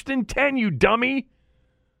 1st and 10, you dummy.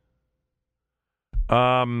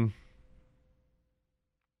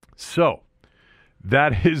 So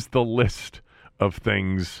that is the list of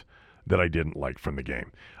things that I didn't like from the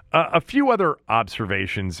game. A few other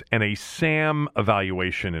observations and a Sam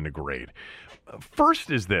evaluation and a grade.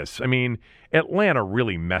 First is this. I mean, Atlanta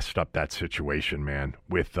really messed up that situation, man,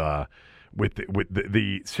 with the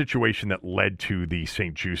situation that led to the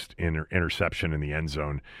St. Juste interception in the end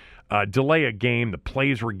zone. Delay a game, the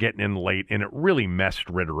plays were getting in late, and it really messed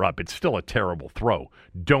Ritter up. It's still a terrible throw,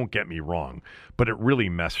 don't get me wrong, but it really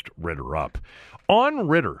messed Ritter up. On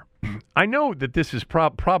Ritter, I know that this is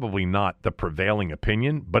probably not the prevailing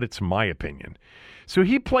opinion, but it's my opinion. So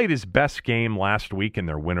he played his best game last week in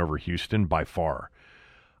their win over Houston by far.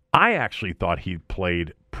 I actually thought he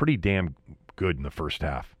played pretty damn good in the first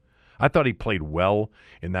half. I thought he played well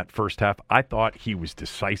in that first half. I thought he was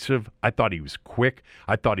decisive. I thought he was quick.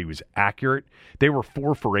 I thought he was accurate. They were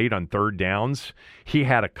 4 for 8 on 3rd downs. He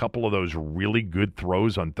had a couple of those really good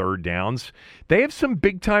throws on 3rd downs. They have some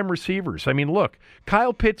big-time receivers. I mean, look,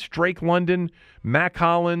 Kyle Pitts, Drake London, Mac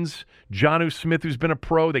Hollins, Jonnu Smith, who's been a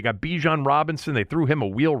pro. They got Bijan Robinson. They threw him a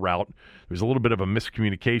wheel route. There was a little bit of a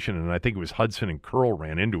miscommunication, and I think it was Hudson and Curl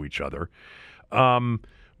ran into each other.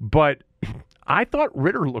 But I thought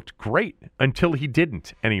Ritter looked great until he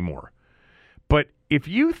didn't anymore. But if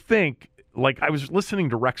you think, like I was listening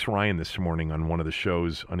to Rex Ryan this morning on one of the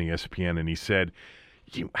shows on ESPN, and he said,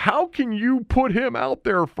 how can you put him out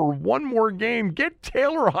there for one more game? Get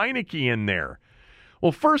Taylor Heineke in there.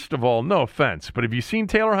 Well, first of all, no offense, but have you seen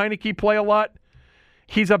Taylor Heineke play a lot?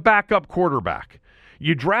 He's a backup quarterback.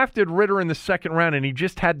 You drafted Ritter in the 2nd round, and he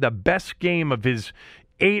just had the best game of his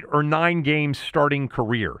 8 or 9 game starting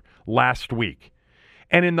career last week.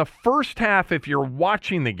 And in the first half, if you're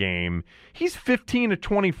watching the game, he's 15 to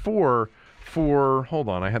 24 for, hold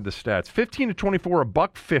on, I have the stats. 15 to 24,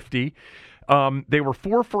 $150. They were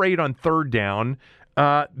 4 for 8 on 3rd down.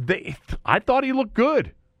 I thought he looked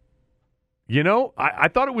good. You know, I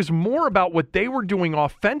thought it was more about what they were doing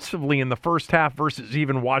offensively in the first half versus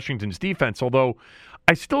even Washington's defense, although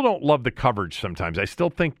I still don't love the coverage sometimes. I still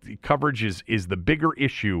think the coverage is the bigger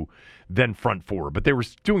issue than front 4. But they were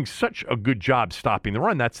doing such a good job stopping the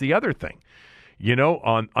run. That's the other thing. You know,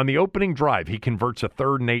 on the opening drive, he converts a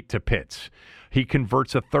 3rd and 8 to Pitts. He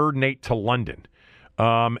converts a 3rd and 8 to London.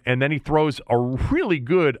 And then he throws a really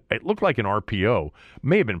good, it looked like an RPO,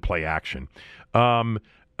 may have been play action,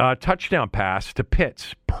 touchdown pass to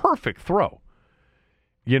Pitts. Perfect throw.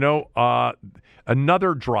 You know,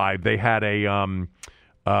 another drive, they had it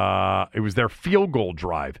was their field goal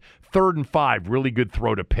drive. 3rd and 5, really good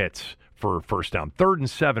throw to Pitts for 1st down. 3rd and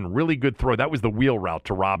 7, really good throw. That was the wheel route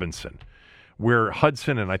to Robinson, where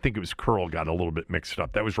Hudson and I think it was Curl got a little bit mixed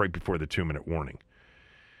up. That was right before the 2-minute warning.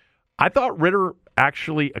 I thought Ritter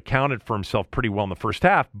actually accounted for himself pretty well in the first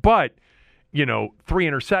half, but, you know, 3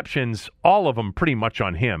 interceptions, all of them pretty much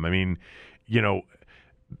on him. I mean, you know,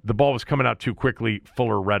 the ball was coming out too quickly.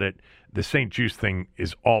 Fuller read it. The St. Juste thing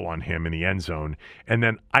is all on him in the end zone. And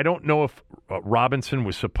then I don't know if Robinson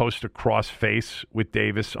was supposed to cross face with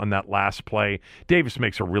Davis on that last play. Davis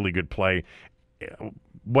makes a really good play.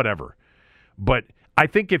 Whatever. But I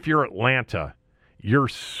think if you're Atlanta, you're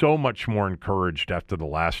so much more encouraged after the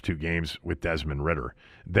last two games with Desmond Ridder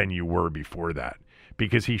than you were before that,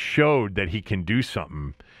 because he showed that he can do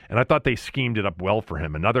something. And I thought they schemed it up well for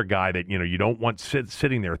him. Another guy that, you don't want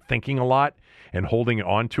sitting there thinking a lot and holding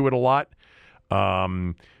on to it a lot,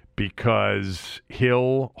 because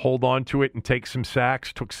he'll hold on to it and take some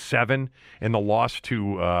sacks. Took 7 in the loss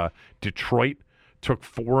to Detroit. Took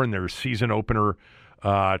 4 in their season opener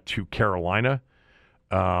to Carolina.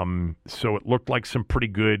 So it looked like some pretty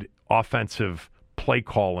good offensive play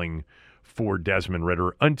calling for Desmond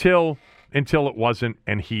Ridder until it wasn't,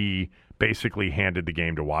 and he basically handed the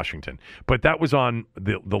game to Washington. But that was on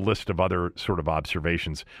the list of other sort of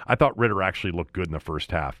observations. I thought Ridder actually looked good in the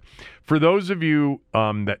first half. For those of you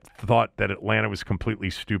that thought that Atlanta was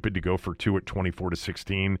completely stupid to go for 2 at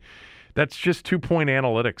 24-16, that's just 2-point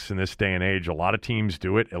analytics in this day and age. A lot of teams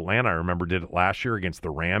do it. Atlanta, I remember, did it last year against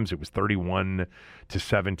the Rams. It was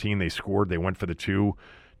 31-17. They scored. They went for the 2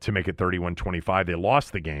 to make it 31-25. They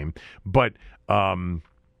lost the game. But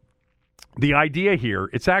the idea here,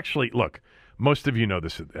 it's actually, look, most of you know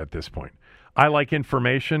this at this point. I like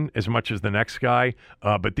information as much as the next guy,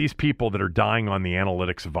 but these people that are dying on the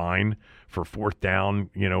analytics vine for fourth down,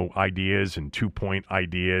 ideas and 2-point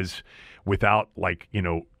ideas without,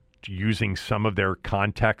 using some of their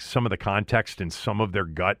context, some of the context and some of their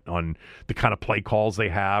gut on the kind of play calls they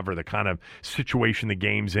have or the kind of situation the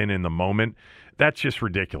game's in the moment, that's just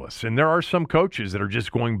ridiculous. And there are some coaches that are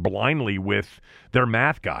just going blindly with their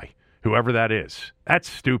math guy, whoever that is. That's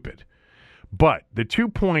stupid. But the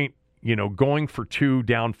 2-point, going for 2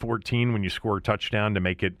 down 14 when you score a touchdown to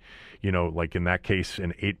make it, like in that case,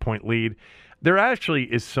 an 8-point lead, there actually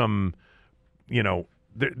is some,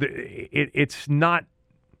 it's not,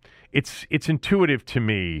 it's intuitive to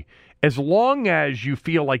me. As long as you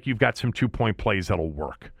feel like you've got some 2-point plays that'll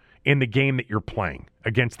work in the game that you're playing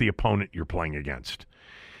against the opponent you're playing against.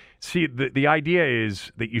 See, the idea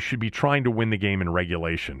is that you should be trying to win the game in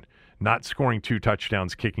regulation, not scoring 2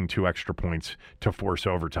 touchdowns, kicking 2 extra points to force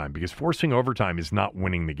overtime, because forcing overtime is not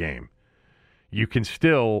winning the game. You can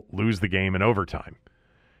still lose the game in overtime.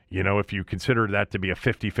 If you consider that to be a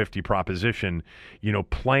 50-50 proposition,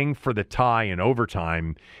 playing for the tie in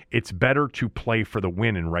overtime, it's better to play for the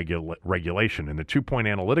win in regulation. And the 2-point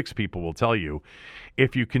analytics people will tell you,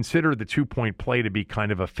 if you consider the 2-point play to be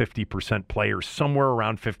kind of a 50% play or somewhere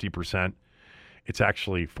around 50%, it's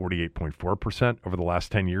actually 48.4% over the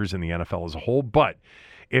last 10 years in the NFL as a whole. But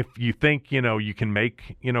if you think, you can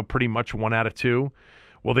make, pretty much 1 out of 2,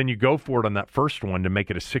 well, then you go for it on that first one to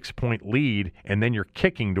make it a 6-point lead, and then you're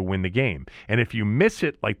kicking to win the game. And if you miss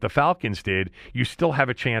it like the Falcons did, you still have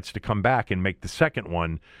a chance to come back and make the second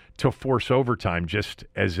one to force overtime, just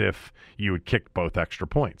as if you had kicked both extra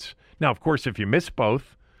points. Now, of course, if you miss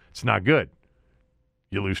both, it's not good.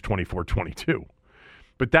 You lose 24-22.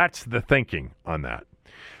 But that's the thinking on that.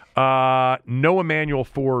 No Emmanuel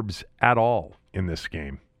Forbes at all in this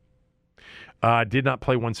game. Did not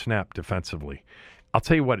play 1 snap defensively. I'll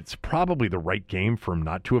tell you what, it's probably the right game for him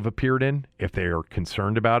not to have appeared in if they are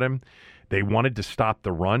concerned about him. They wanted to stop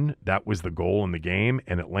the run. That was the goal in the game.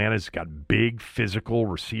 And Atlanta's got big physical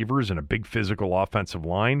receivers and a big physical offensive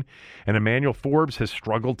line. And Emmanuel Forbes has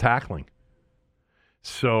struggled tackling.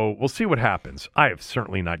 So we'll see what happens. I have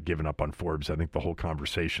certainly not given up on Forbes. I think the whole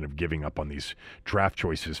conversation of giving up on these draft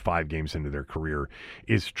choices 5 games into their career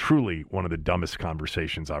is truly one of the dumbest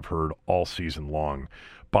conversations I've heard all season long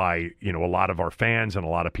by, a lot of our fans and a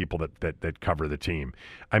lot of people that cover the team.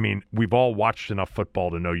 I mean, we've all watched enough football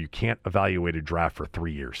to know you can't evaluate a draft for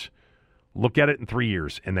 3 years. Look at it in 3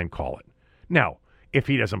 years and then call it. Now, if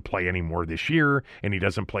he doesn't play anymore this year and he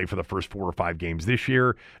doesn't play for the first 4 or 5 games this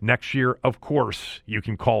year, next year, of course, you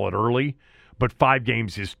can call it early, but 5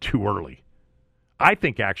 games is too early. I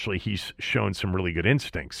think actually he's shown some really good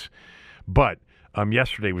instincts, but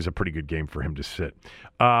yesterday was a pretty good game for him to sit.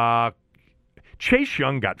 Chase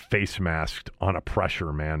Young got face masked on a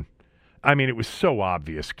pressure, man. I mean, it was so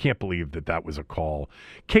obvious. Can't believe that was a call.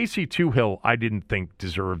 Casey Toohill, I didn't think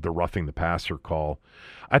deserved the roughing the passer call.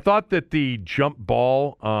 I thought that the jump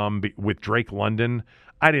ball with Drake London,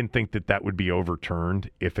 I didn't think that would be overturned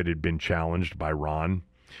if it had been challenged by Ron.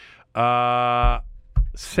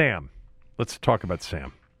 Sam. Let's talk about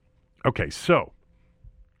Sam. Okay, so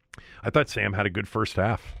I thought Sam had a good first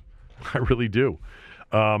half. I really do.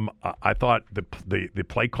 I thought the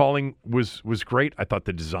play calling was great. I thought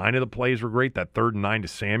the design of the plays were great. That 3rd and 9 to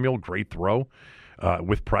Samuel, great throw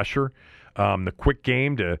with pressure. The quick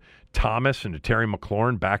game to Thomas and to Terry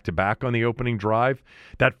McLaurin back-to-back on the opening drive.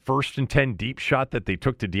 That 1st and 10 deep shot that they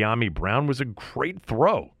took to De'Ami Brown was a great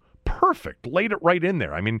throw. Perfect. Laid it right in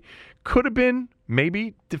there. I mean, could have been,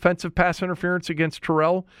 maybe defensive pass interference against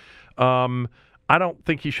Terrell. I don't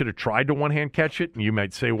think he should have tried to one-hand catch it. And you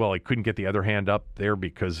might say, well, he couldn't get the other hand up there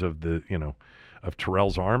because of of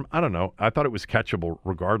Terrell's arm. I don't know. I thought it was catchable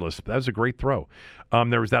regardless. That was a great throw.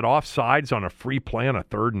 There was that offsides on a free play on a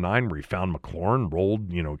 3rd and 9 where he found McLaurin,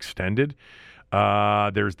 rolled, extended.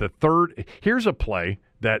 There's the third. Here's a play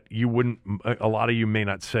that a lot of you may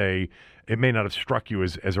not say, it may not have struck you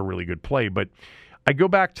as a really good play, but I go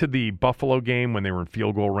back to the Buffalo game when they were in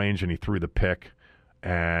field goal range and he threw the pick,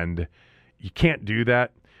 and you can't do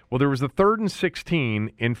that. Well, there was the 3rd and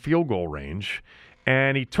 16 in field goal range,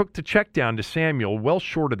 and he took the check down to Samuel well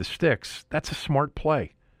short of the sticks. That's a smart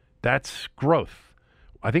play. That's growth.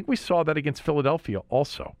 I think we saw that against Philadelphia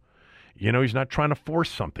also. He's not trying to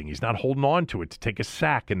force something. He's not holding on to it to take a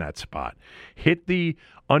sack in that spot. Hit the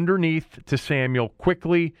underneath to Samuel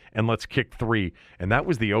quickly, and let's kick 3. And that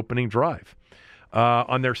was the opening drive.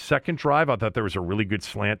 On their second drive, I thought there was a really good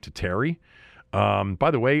slant to Terry.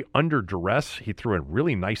 By the way, under duress, he threw a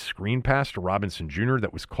really nice screen pass to Robinson Jr.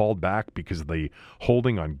 that was called back because of the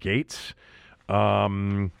holding on Gates.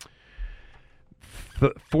 The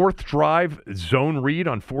fourth drive, zone read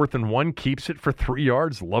on 4th and 1, keeps it for 3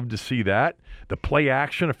 yards. Love to see that. The play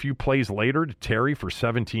action a few plays later to Terry for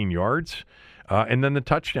 17 yards. And then the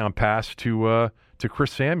touchdown pass to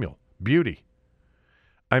Chris Samuel. Beauty.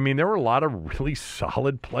 I mean, there were a lot of really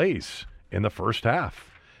solid plays in the first half.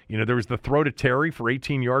 There was the throw to Terry for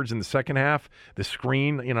 18 yards in the second half. The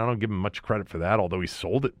screen, I don't give him much credit for that, although he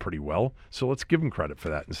sold it pretty well. So let's give him credit for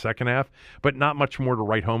that in the second half. But not much more to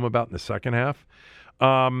write home about in the second half.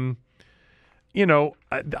 I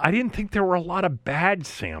didn't think there were a lot of bad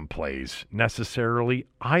Sam plays necessarily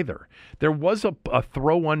either. There was a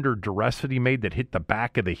throw under duress that he made that hit the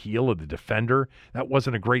back of the heel of the defender. That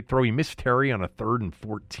wasn't a great throw. He missed Terry on a 3rd and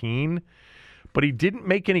 14. But he didn't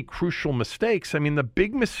make any crucial mistakes. I mean, the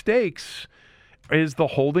big mistakes is the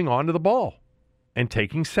holding on to the ball and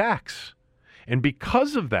taking sacks. And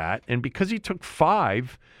because of that, and because he took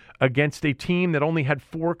 5 against a team that only had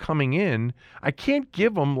 4 coming in, I can't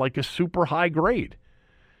give him like a super high grade.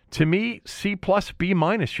 To me, C+, B-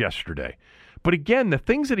 yesterday. But again, the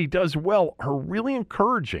things that he does well are really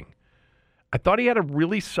encouraging. I thought he had a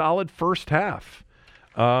really solid first half.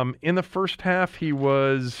 In the first half, he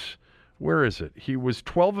was... Where is it? He was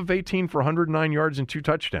 12 of 18 for 109 yards and 2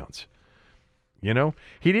 touchdowns. He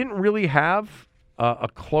didn't really have a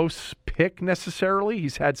close pick necessarily.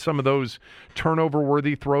 He's had some of those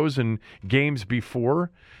turnover-worthy throws in games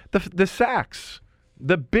before. The sacks.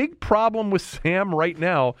 The big problem with Sam right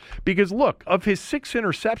now, because look, of his 6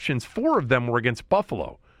 interceptions, 4 of them were against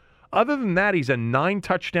Buffalo. Other than that, he's a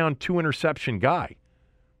 9-touchdown, 2-interception guy,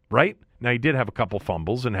 right? Now, he did have a couple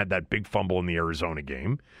fumbles and had that big fumble in the Arizona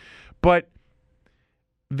game. But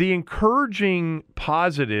the encouraging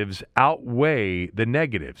positives outweigh the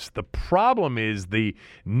negatives. The problem is the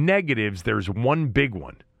negatives, there's one big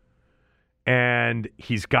one. And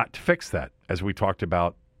he's got to fix that, as we talked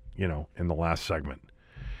about, in the last segment.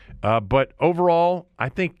 But overall, I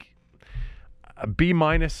think a B-,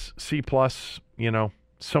 C+,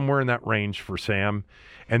 somewhere in that range for Sam.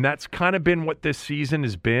 And that's kind of been what this season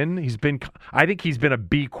has been. I think he's been a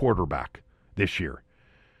B quarterback this year.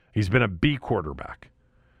 He's been a B quarterback.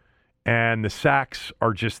 And the sacks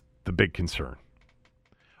are just the big concern.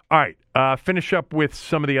 All right, finish up with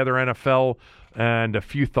some of the other NFL and a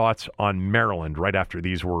few thoughts on Maryland right after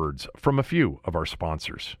these words from a few of our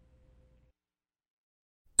sponsors.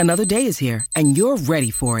 Another day is here, and you're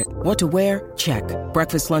ready for it. What to wear? Check.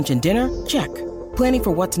 Breakfast, lunch, and dinner? Check. Planning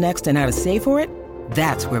for what's next and how to save for it?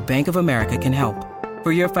 That's where Bank of America can help.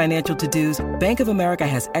 For your financial to-dos, Bank of America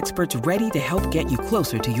has experts ready to help get you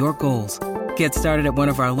closer to your goals. Get started at one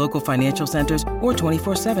of our local financial centers or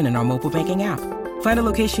 24/7 in our mobile banking app. Find a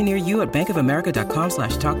location near you at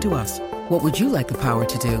bankofamerica.com/talktous. What would you like the power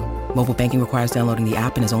to do? Mobile banking requires downloading the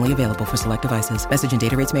app and is only available for select devices. Message and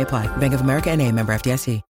data rates may apply. Bank of America N.A., member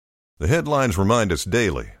FDIC. The headlines remind us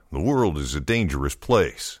daily, the world is a dangerous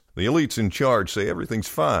place. The elites in charge say everything's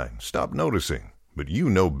fine, stop noticing. But you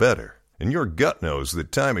know better. And your gut knows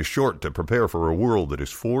that time is short to prepare for a world that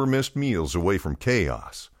is 4 missed meals away from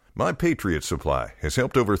chaos. My Patriot Supply has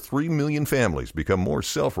helped over 3 million families become more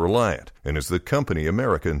self-reliant and is the company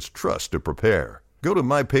Americans trust to prepare. Go to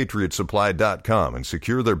MyPatriotSupply.com and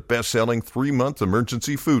secure their best-selling 3-month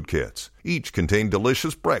emergency food kits. Each contain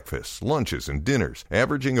delicious breakfasts, lunches, and dinners,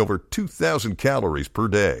 averaging over 2,000 calories per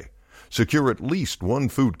day. Secure at least 1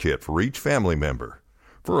 food kit for each family member.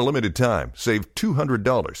 For a limited time, save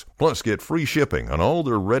 $200, plus get free shipping on all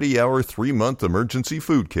their Ready Hour 3-month emergency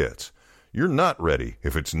food kits. You're not ready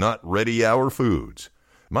if it's not Ready Hour Foods.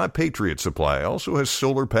 My Patriot Supply also has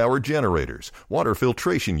solar-powered generators, water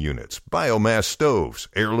filtration units, biomass stoves,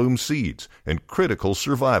 heirloom seeds, and critical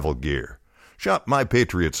survival gear. Shop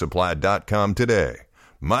MyPatriotSupply.com today.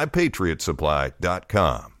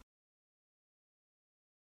 MyPatriotSupply.com.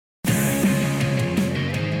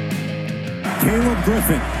 Caleb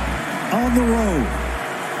Griffin on the road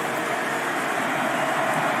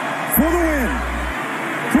for the win.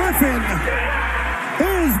 Griffin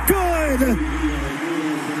is good.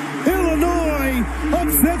 Illinois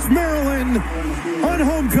upsets Maryland on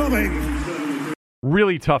homecoming.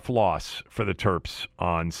 Really tough loss for the Terps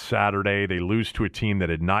on Saturday. They lose to a team that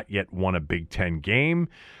had not yet won a Big Ten game.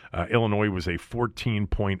 Illinois was a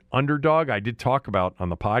 14-point underdog. I did talk about on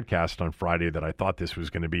the podcast on Friday that I thought this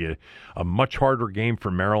was going to be a much harder game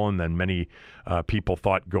for Maryland than many people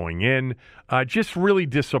thought going in. Just really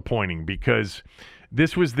disappointing because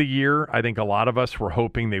this was the year I think a lot of us were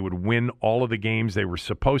hoping they would win all of the games they were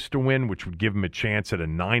supposed to win, which would give them a chance at a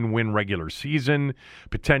 9-win regular season,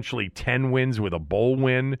 potentially 10 wins with a bowl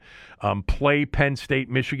win, play Penn State,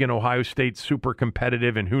 Michigan, Ohio State super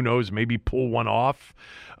competitive, and who knows, maybe pull one off.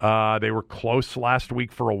 They were close last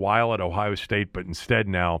week for a while at Ohio State, but instead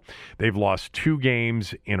now they've lost 2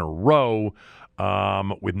 games in a row.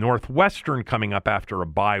 With Northwestern coming up after a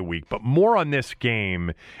bye week. But more on this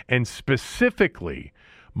game, and specifically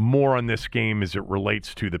more on this game as it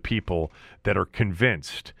relates to the people that are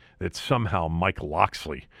convinced that somehow Mike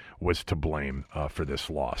Locksley was to blame for this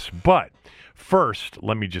loss. But first,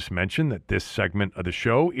 let me just mention that this segment of the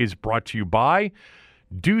show is brought to you by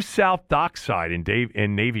Due South Dockside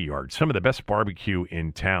in Navy Yard, some of the best barbecue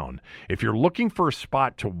in town. If you're looking for a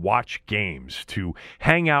spot to watch games, to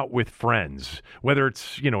hang out with friends, whether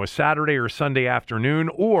it's, a Saturday or Sunday afternoon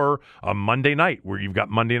or a Monday night where you've got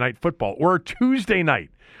Monday Night Football, or a Tuesday night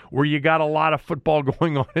where you got a lot of football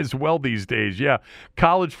going on as well these days. Yeah,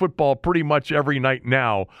 college football pretty much every night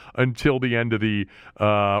now until the end of the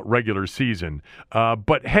regular season.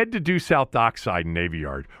 But head to Due South Dockside in Navy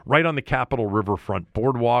Yard, right on the Capitol Riverfront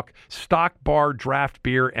Boardwalk. Stock bar, draft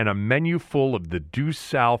beer, and a menu full of the Due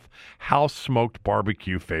South house-smoked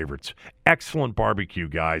barbecue favorites. Excellent barbecue,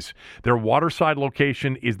 guys. Their waterside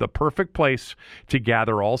location is the perfect place to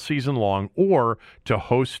gather all season long or to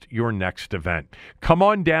host your next event. Come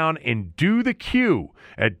on down and do the queue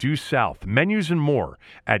at Due South. Menus and more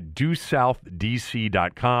at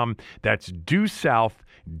DueSouthDC.com. That's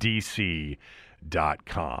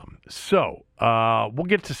DueSouthDC.com. So we'll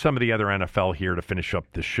get to some of the other NFL here to finish up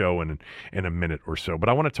the show in a minute or so. But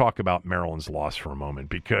I want to talk about Maryland's loss for a moment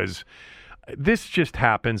because this just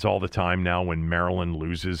happens all the time now when Maryland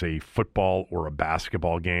loses a football or a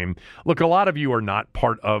basketball game. Look, a lot of you are not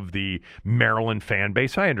part of the Maryland fan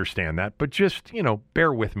base. I understand that, but just,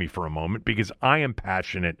 bear with me for a moment because I am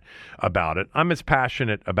passionate about it. I'm as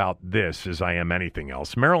passionate about this as I am anything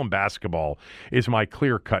else. Maryland basketball is my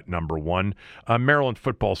clear-cut number one. Maryland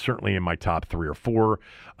football certainly in my top 3 or 4.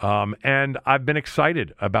 And I've been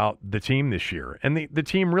excited about the team this year and the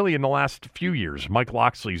team really in the last few years. Mike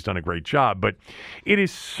Locksley's done a great job, but it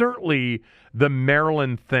is certainly the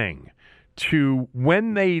Maryland thing to,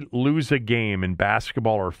 when they lose a game in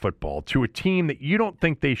basketball or football to a team that you don't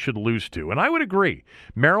think they should lose to. And I would agree.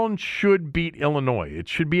 Maryland should beat Illinois. It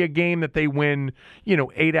should be a game that they win,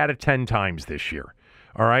 8 out of 10 times this year.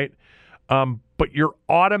 All right. But your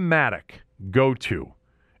automatic go-to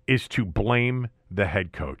is to blame the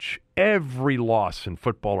head coach. Every loss in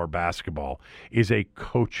football or basketball is a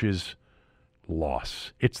coach's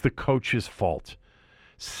loss. It's the coach's fault.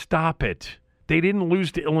 Stop it. They didn't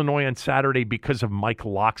lose to Illinois on Saturday because of Mike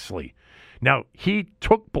Locksley. Now, he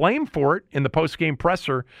took blame for it in the postgame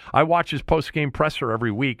presser. I watch his postgame presser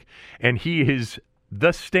every week, and he is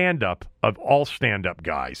the stand-up of all stand-up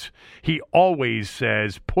guys. He always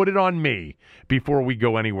says, put it on me before we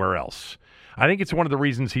go anywhere else. I think it's one of the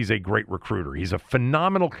reasons he's a great recruiter. He's a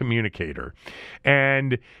phenomenal communicator,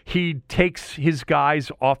 and he takes his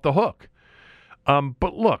guys off the hook.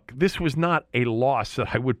 But look, this was not a loss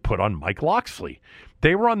that I would put on Mike Locksley.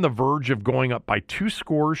 They were on the verge of going up by 2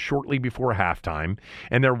 scores shortly before halftime,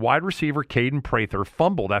 and their wide receiver, Caden Prather,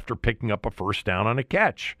 fumbled after picking up a first down on a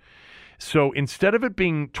catch. So instead of it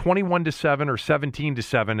being 21-7 or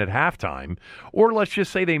 17-7 at halftime, or let's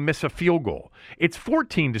just say they miss a field goal, it's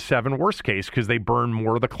 14-7 worst case because they burn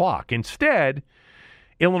more of the clock. Instead,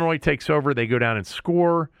 Illinois takes over. They go down and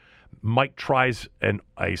score. Mike tries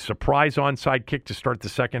a surprise onside kick to start the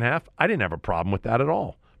second half. I didn't have a problem with that at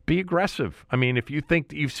all. Be aggressive. I mean, if you think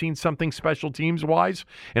that you've seen something special teams-wise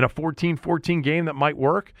in a 14-14 game that might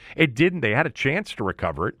work, it didn't. They had a chance to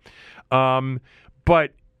recover it.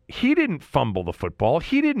 But he didn't fumble the football.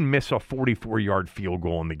 He didn't miss a 44-yard field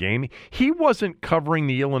goal in the game. He wasn't covering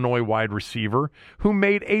the Illinois wide receiver who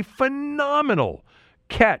made a phenomenal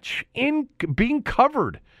catch in being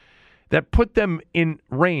covered that put them in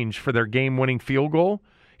range for their game-winning field goal.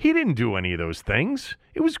 He didn't do any of those things.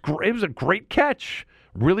 It was a great catch.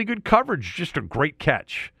 Really good coverage, just a great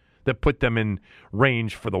catch that put them in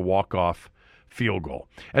range for the walk-off field goal.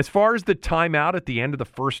 As far as the timeout at the end of the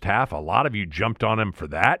first half, a lot of you jumped on him for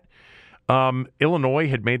that. Illinois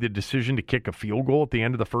had made the decision to kick a field goal at the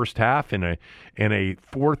end of the first half in a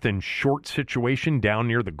fourth and short situation down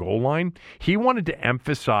near the goal line. He wanted to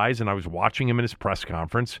emphasize, and I was watching him in his press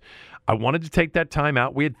conference, I wanted to take that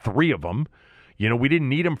timeout. We had 3 of them. You know, we didn't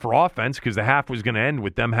need them for offense because the half was going to end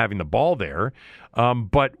with them having the ball there.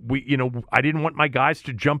 But I didn't want my guys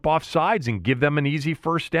to jump off sides and give them an easy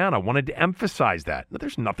first down. I wanted to emphasize that.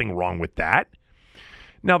 There's nothing wrong with that.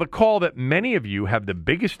 Now, the call that many of you have the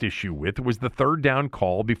biggest issue with was the third down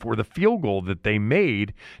call before the field goal that they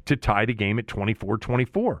made to tie the game at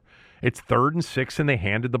 24-24. It's 3rd and 6, and they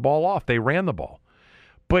handed the ball off. They ran the ball.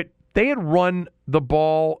 But they had run the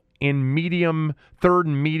ball in medium, 3rd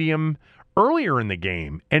and medium, earlier in the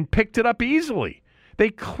game and picked it up easily.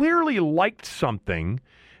 They clearly liked something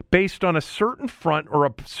based on a certain front or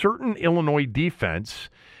a certain Illinois defense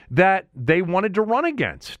that they wanted to run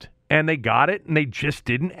against. And they got it, and they just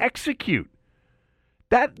didn't execute.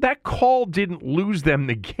 That call didn't lose them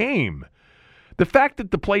the game. The fact that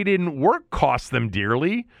the play didn't work cost them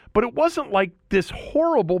dearly, but it wasn't like this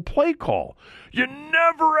horrible play call. You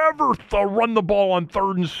never, ever run the ball on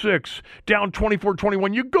 3rd and 6, down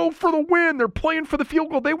 24-21. You go for the win. They're playing for the field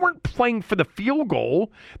goal. They weren't playing for the field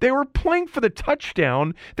goal. They were playing for the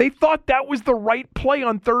touchdown. They thought that was the right play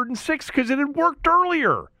on 3rd and 6 because it had worked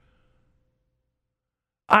earlier.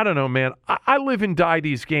 I don't know, man. I live and die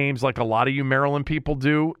these games like a lot of you Maryland people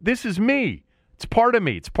do. This is me. It's part of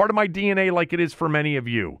me. It's part of my DNA like it is for many of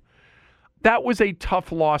you. That was a tough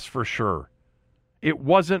loss for sure. It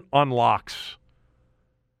wasn't on Locks.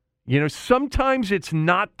 You know, sometimes it's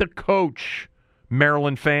not the coach,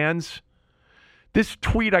 Maryland fans. This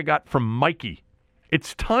tweet I got from Mikey.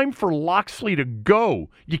 It's time for Loxley to go.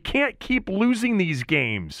 You can't keep losing these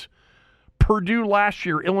games. Purdue last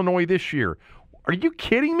year, Illinois this year. Are you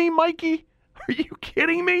kidding me, Mikey? Are you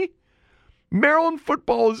kidding me? Maryland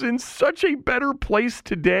football is in such a better place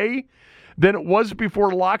today than it was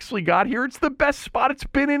before Loxley got here. It's the best spot it's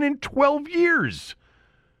been in 12 years.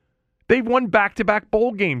 They've won back-to-back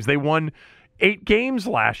bowl games. They won 8 games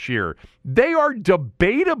last year. They are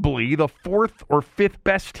debatably the 4th or 5th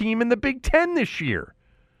best team in the Big Ten this year.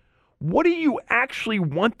 What do you actually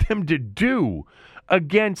want them to do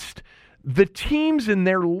against the teams in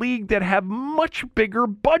their league that have much bigger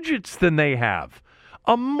budgets than they have?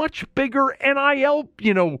 A much bigger NIL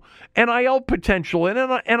potential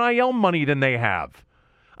and NIL money than they have.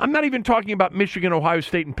 I'm not even talking about Michigan, Ohio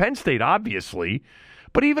State, and Penn State, obviously,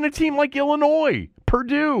 but even a team like Illinois,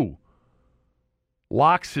 Purdue.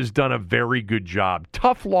 Locks has done a very good job.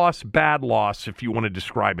 Tough loss, bad loss, if you want to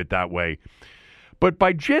describe it that way. But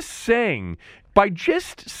by just saying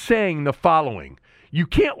the following, you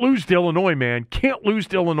can't lose to Illinois, man. Can't lose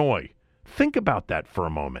to Illinois. Think about that for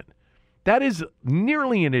a moment. That is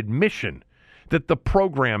nearly an admission that the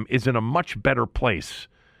program is in a much better place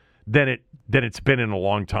than it's been in a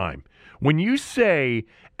long time. When you say,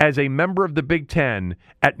 as a member of the Big Ten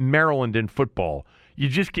at Maryland in football, you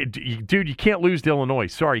can't lose to Illinois.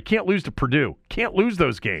 Sorry, you can't lose to Purdue. Can't lose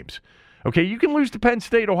those games. Okay, you can lose to Penn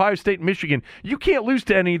State, Ohio State, Michigan. You can't lose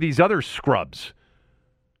to any of these other scrubs.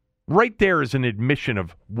 Right there is an admission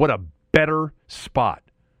of what a better spot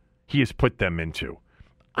he has put them into.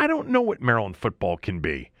 I don't know what Maryland football can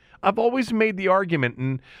be. I've always made the argument,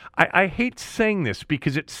 and I hate saying this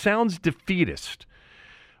because it sounds defeatist,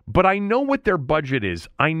 but I know what their budget is.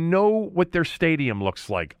 I know what their stadium looks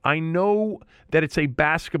like. I know that it's a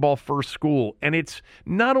basketball-first school, and it's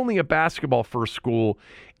not only a basketball-first school,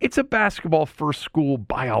 it's a basketball-first school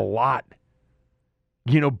by a lot.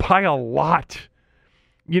 By a lot.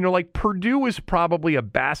 Like Purdue is probably a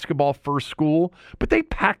basketball-first school, but they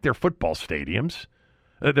pack their football stadiums.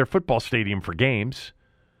 Their football stadium for games.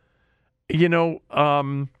 Illinois,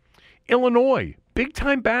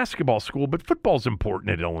 big-time basketball school, but football's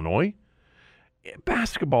important at Illinois.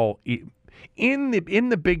 Basketball, in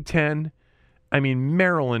the Big Ten,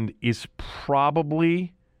 Maryland is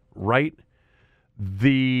probably, right,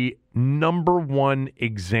 the number one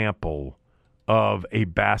example of a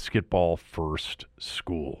basketball-first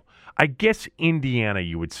school. I guess Indiana,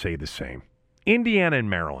 you would say the same. Indiana and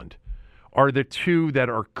Maryland are the two that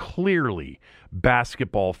are clearly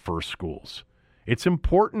basketball-first schools. It's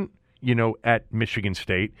important, at Michigan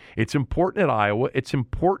State. It's important at Iowa. It's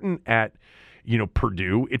important at,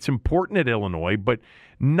 Purdue. It's important at Illinois, but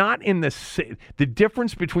not in the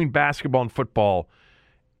difference between basketball and football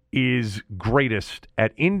is greatest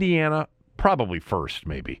at Indiana, probably first,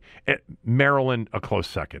 maybe. At Maryland, a close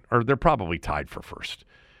second, or they're probably tied for first.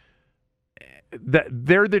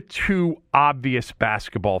 They're the two obvious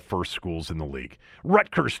basketball first schools in the league.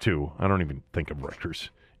 Rutgers, too. I don't even think of Rutgers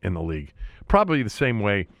in the league. Probably the same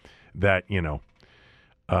way that,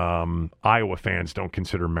 Iowa fans don't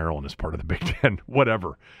consider Maryland as part of the Big Ten.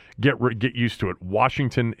 Whatever. Get used to it.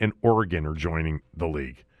 Washington and Oregon are joining the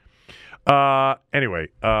league. Anyway,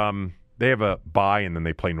 they have a bye, and then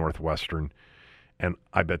they play Northwestern, and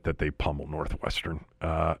I bet that they pummel Northwestern.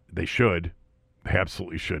 They should. They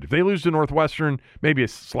absolutely should. If they lose to Northwestern, maybe a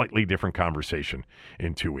slightly different conversation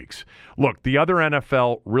in 2 weeks. Look, the other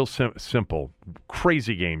NFL, real simple,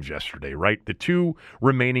 crazy games yesterday, right? The two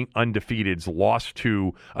remaining undefeateds lost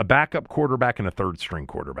to a backup quarterback and a third-string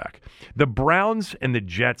quarterback. The Browns and the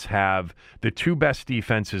Jets have the two best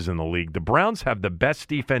defenses in the league. The Browns have the best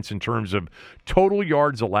defense in terms of total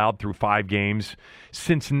yards allowed through 5 games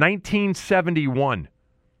since 1971.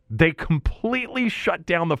 They completely shut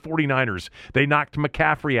down the 49ers. They knocked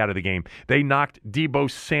McCaffrey out of the game. They knocked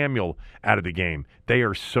Deebo Samuel out of the game. They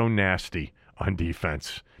are so nasty on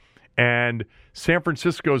defense. And San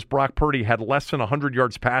Francisco's Brock Purdy had less than 100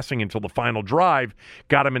 yards passing until the final drive,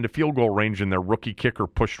 got him into field goal range, and their rookie kicker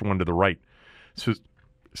pushed one to the right. So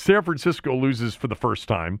San Francisco loses for the first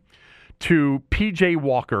time to P.J.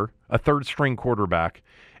 Walker, a third-string quarterback,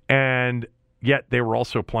 and yet they were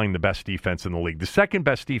also playing the best defense in the league. The second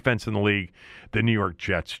best defense in the league, the New York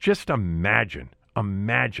Jets. Just imagine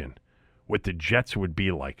what the Jets would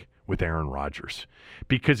be like with Aaron Rodgers.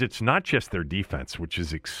 Because it's not just their defense, which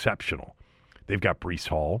is exceptional. They've got Breece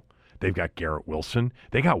Hall. They've got Garrett Wilson.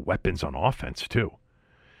 They got weapons on offense, too.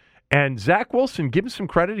 And Zach Wilson, give him some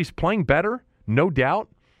credit. He's playing better, no doubt.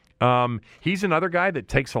 He's another guy that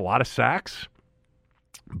takes a lot of sacks.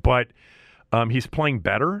 But he's playing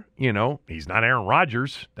better. He's not Aaron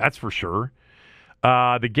Rodgers, that's for sure.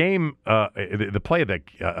 The game, the play of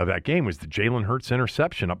that game was the Jalen Hurts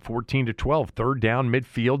interception, up 14-12, third down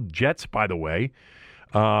midfield. Jets, by the way,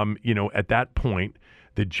 at that point,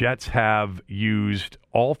 the Jets have used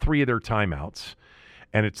all 3 of their timeouts,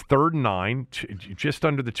 and it's 3rd and 9, just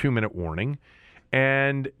under the 2-minute warning,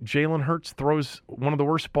 and Jalen Hurts throws one of the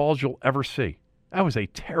worst balls you'll ever see. That was a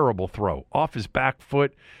terrible throw, off his back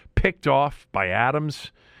foot, picked off by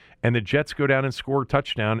Adams, and the Jets go down and score a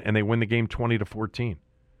touchdown, and they win the game 20-14.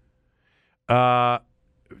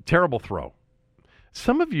 Terrible throw.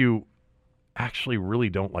 Some of you actually really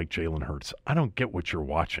don't like Jalen Hurts. I don't get what you're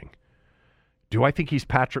watching. Do I think he's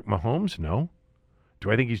Patrick Mahomes? No.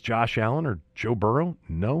 Do I think he's Josh Allen or Joe Burrow?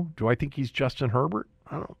 No. Do I think he's Justin Herbert?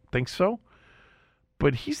 I don't think so.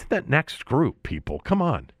 But he's in that next group, people. Come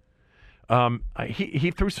on.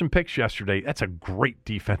 He threw some picks yesterday. That's a great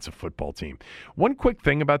defensive football team. One quick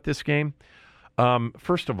thing about this game.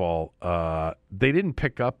 First of all, they didn't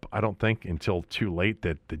pick up, I don't think, until too late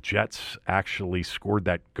that the Jets actually scored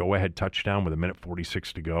that go-ahead touchdown with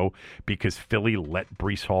 1:46 to go because Philly let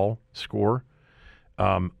Breece Hall score.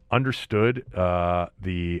 Understood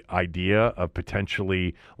the idea of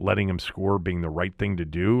potentially letting him score being the right thing to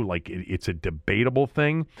do. Like, it's a debatable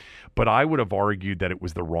thing, but I would have argued that it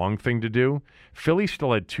was the wrong thing to do. Philly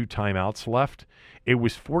still had 2 timeouts left. It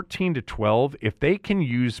was 14-12. If they can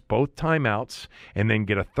use both timeouts and then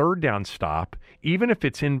get a third down stop, even if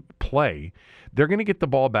it's in play, they're going to get the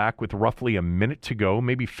ball back with roughly a minute to go,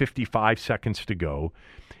 maybe 55 seconds to go,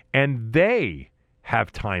 and they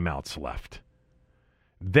have timeouts left.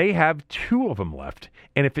 They have 2 of them left,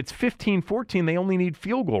 and if it's 15-14, they only need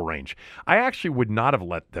field goal range. I actually would not have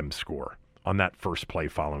let them score on that first play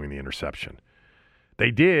following the interception.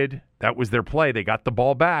 They did. That was their play. They got the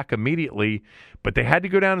ball back immediately, but they had to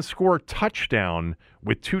go down and score a touchdown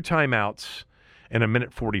with 2 timeouts and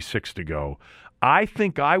 1:46 to go. I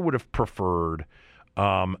think I would have preferred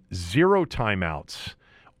 0 timeouts,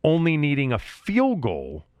 only needing a field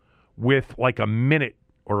goal with like a minute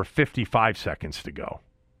or 55 seconds to go.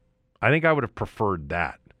 I think I would have preferred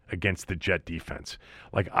that against the Jet defense.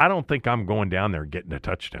 Like, I don't think I'm going down there getting a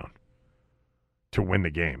touchdown to win the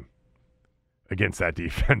game against that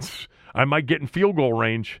defense. I might get in field goal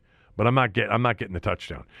range, but I'm not getting the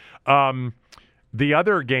touchdown. The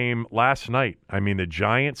other game last night, the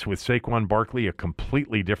Giants with Saquon Barkley, a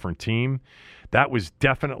completely different team. That was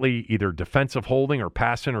definitely either defensive holding or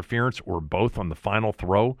pass interference or both on the final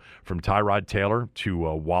throw from Tyrod Taylor to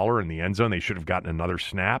Waller in the end zone. They should have gotten another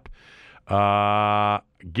snap.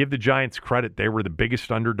 Give the Giants credit. They were the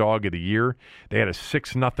biggest underdog of the year. They had a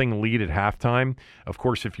 6-0 lead at halftime. Of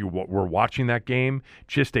course, if you were watching that game,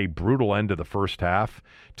 just a brutal end to the first half.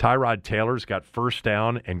 Tyrod Taylor's got first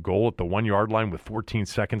down and goal at the 1-yard line with 14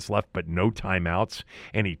 seconds left, but no timeouts.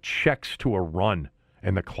 And he checks to a run,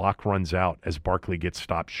 and the clock runs out as Barkley gets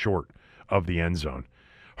stopped short of the end zone.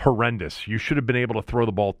 Horrendous. You should have been able to throw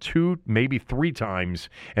the ball 2, maybe 3 times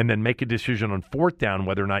and then make a decision on fourth down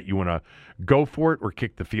whether or not you want to go for it or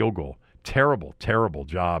kick the field goal. Terrible, terrible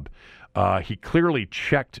job. He clearly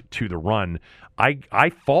checked to the run. I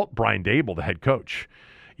fault Brian Dable, the head coach.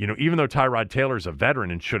 You know, even though Tyrod Taylor's a veteran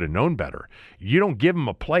and should have known better, you don't give him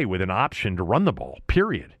a play with an option to run the ball,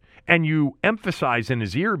 period. And you emphasize in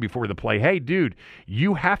his ear before the play, hey, dude,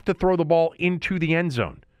 you have to throw the ball into the end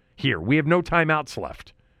zone. Here, we have no timeouts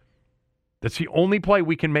left. That's the only play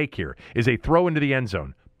we can make here is a throw into the end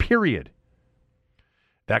zone, period.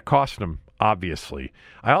 That cost him, obviously.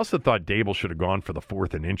 I also thought Dable should have gone for the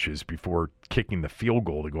 4th and inches before kicking the field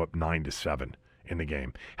goal to go up 9-7 in the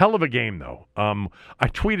game. Hell of a game, though. I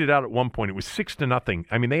tweeted out at one point, it was 6-0.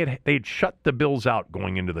 I mean, they had shut the Bills out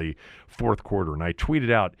going into the fourth quarter, and I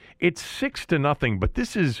tweeted out, it's 6-0, but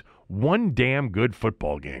this is one damn good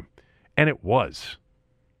football game. And it was.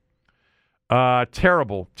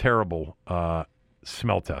 Terrible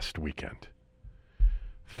smell test weekend.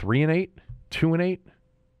 3-8, 2-8.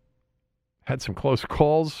 Had some close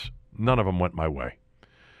calls. None of them went my way.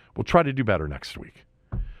 We'll try to do better next week.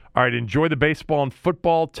 All right, enjoy the baseball and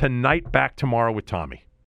football tonight. Back tomorrow with Tommy.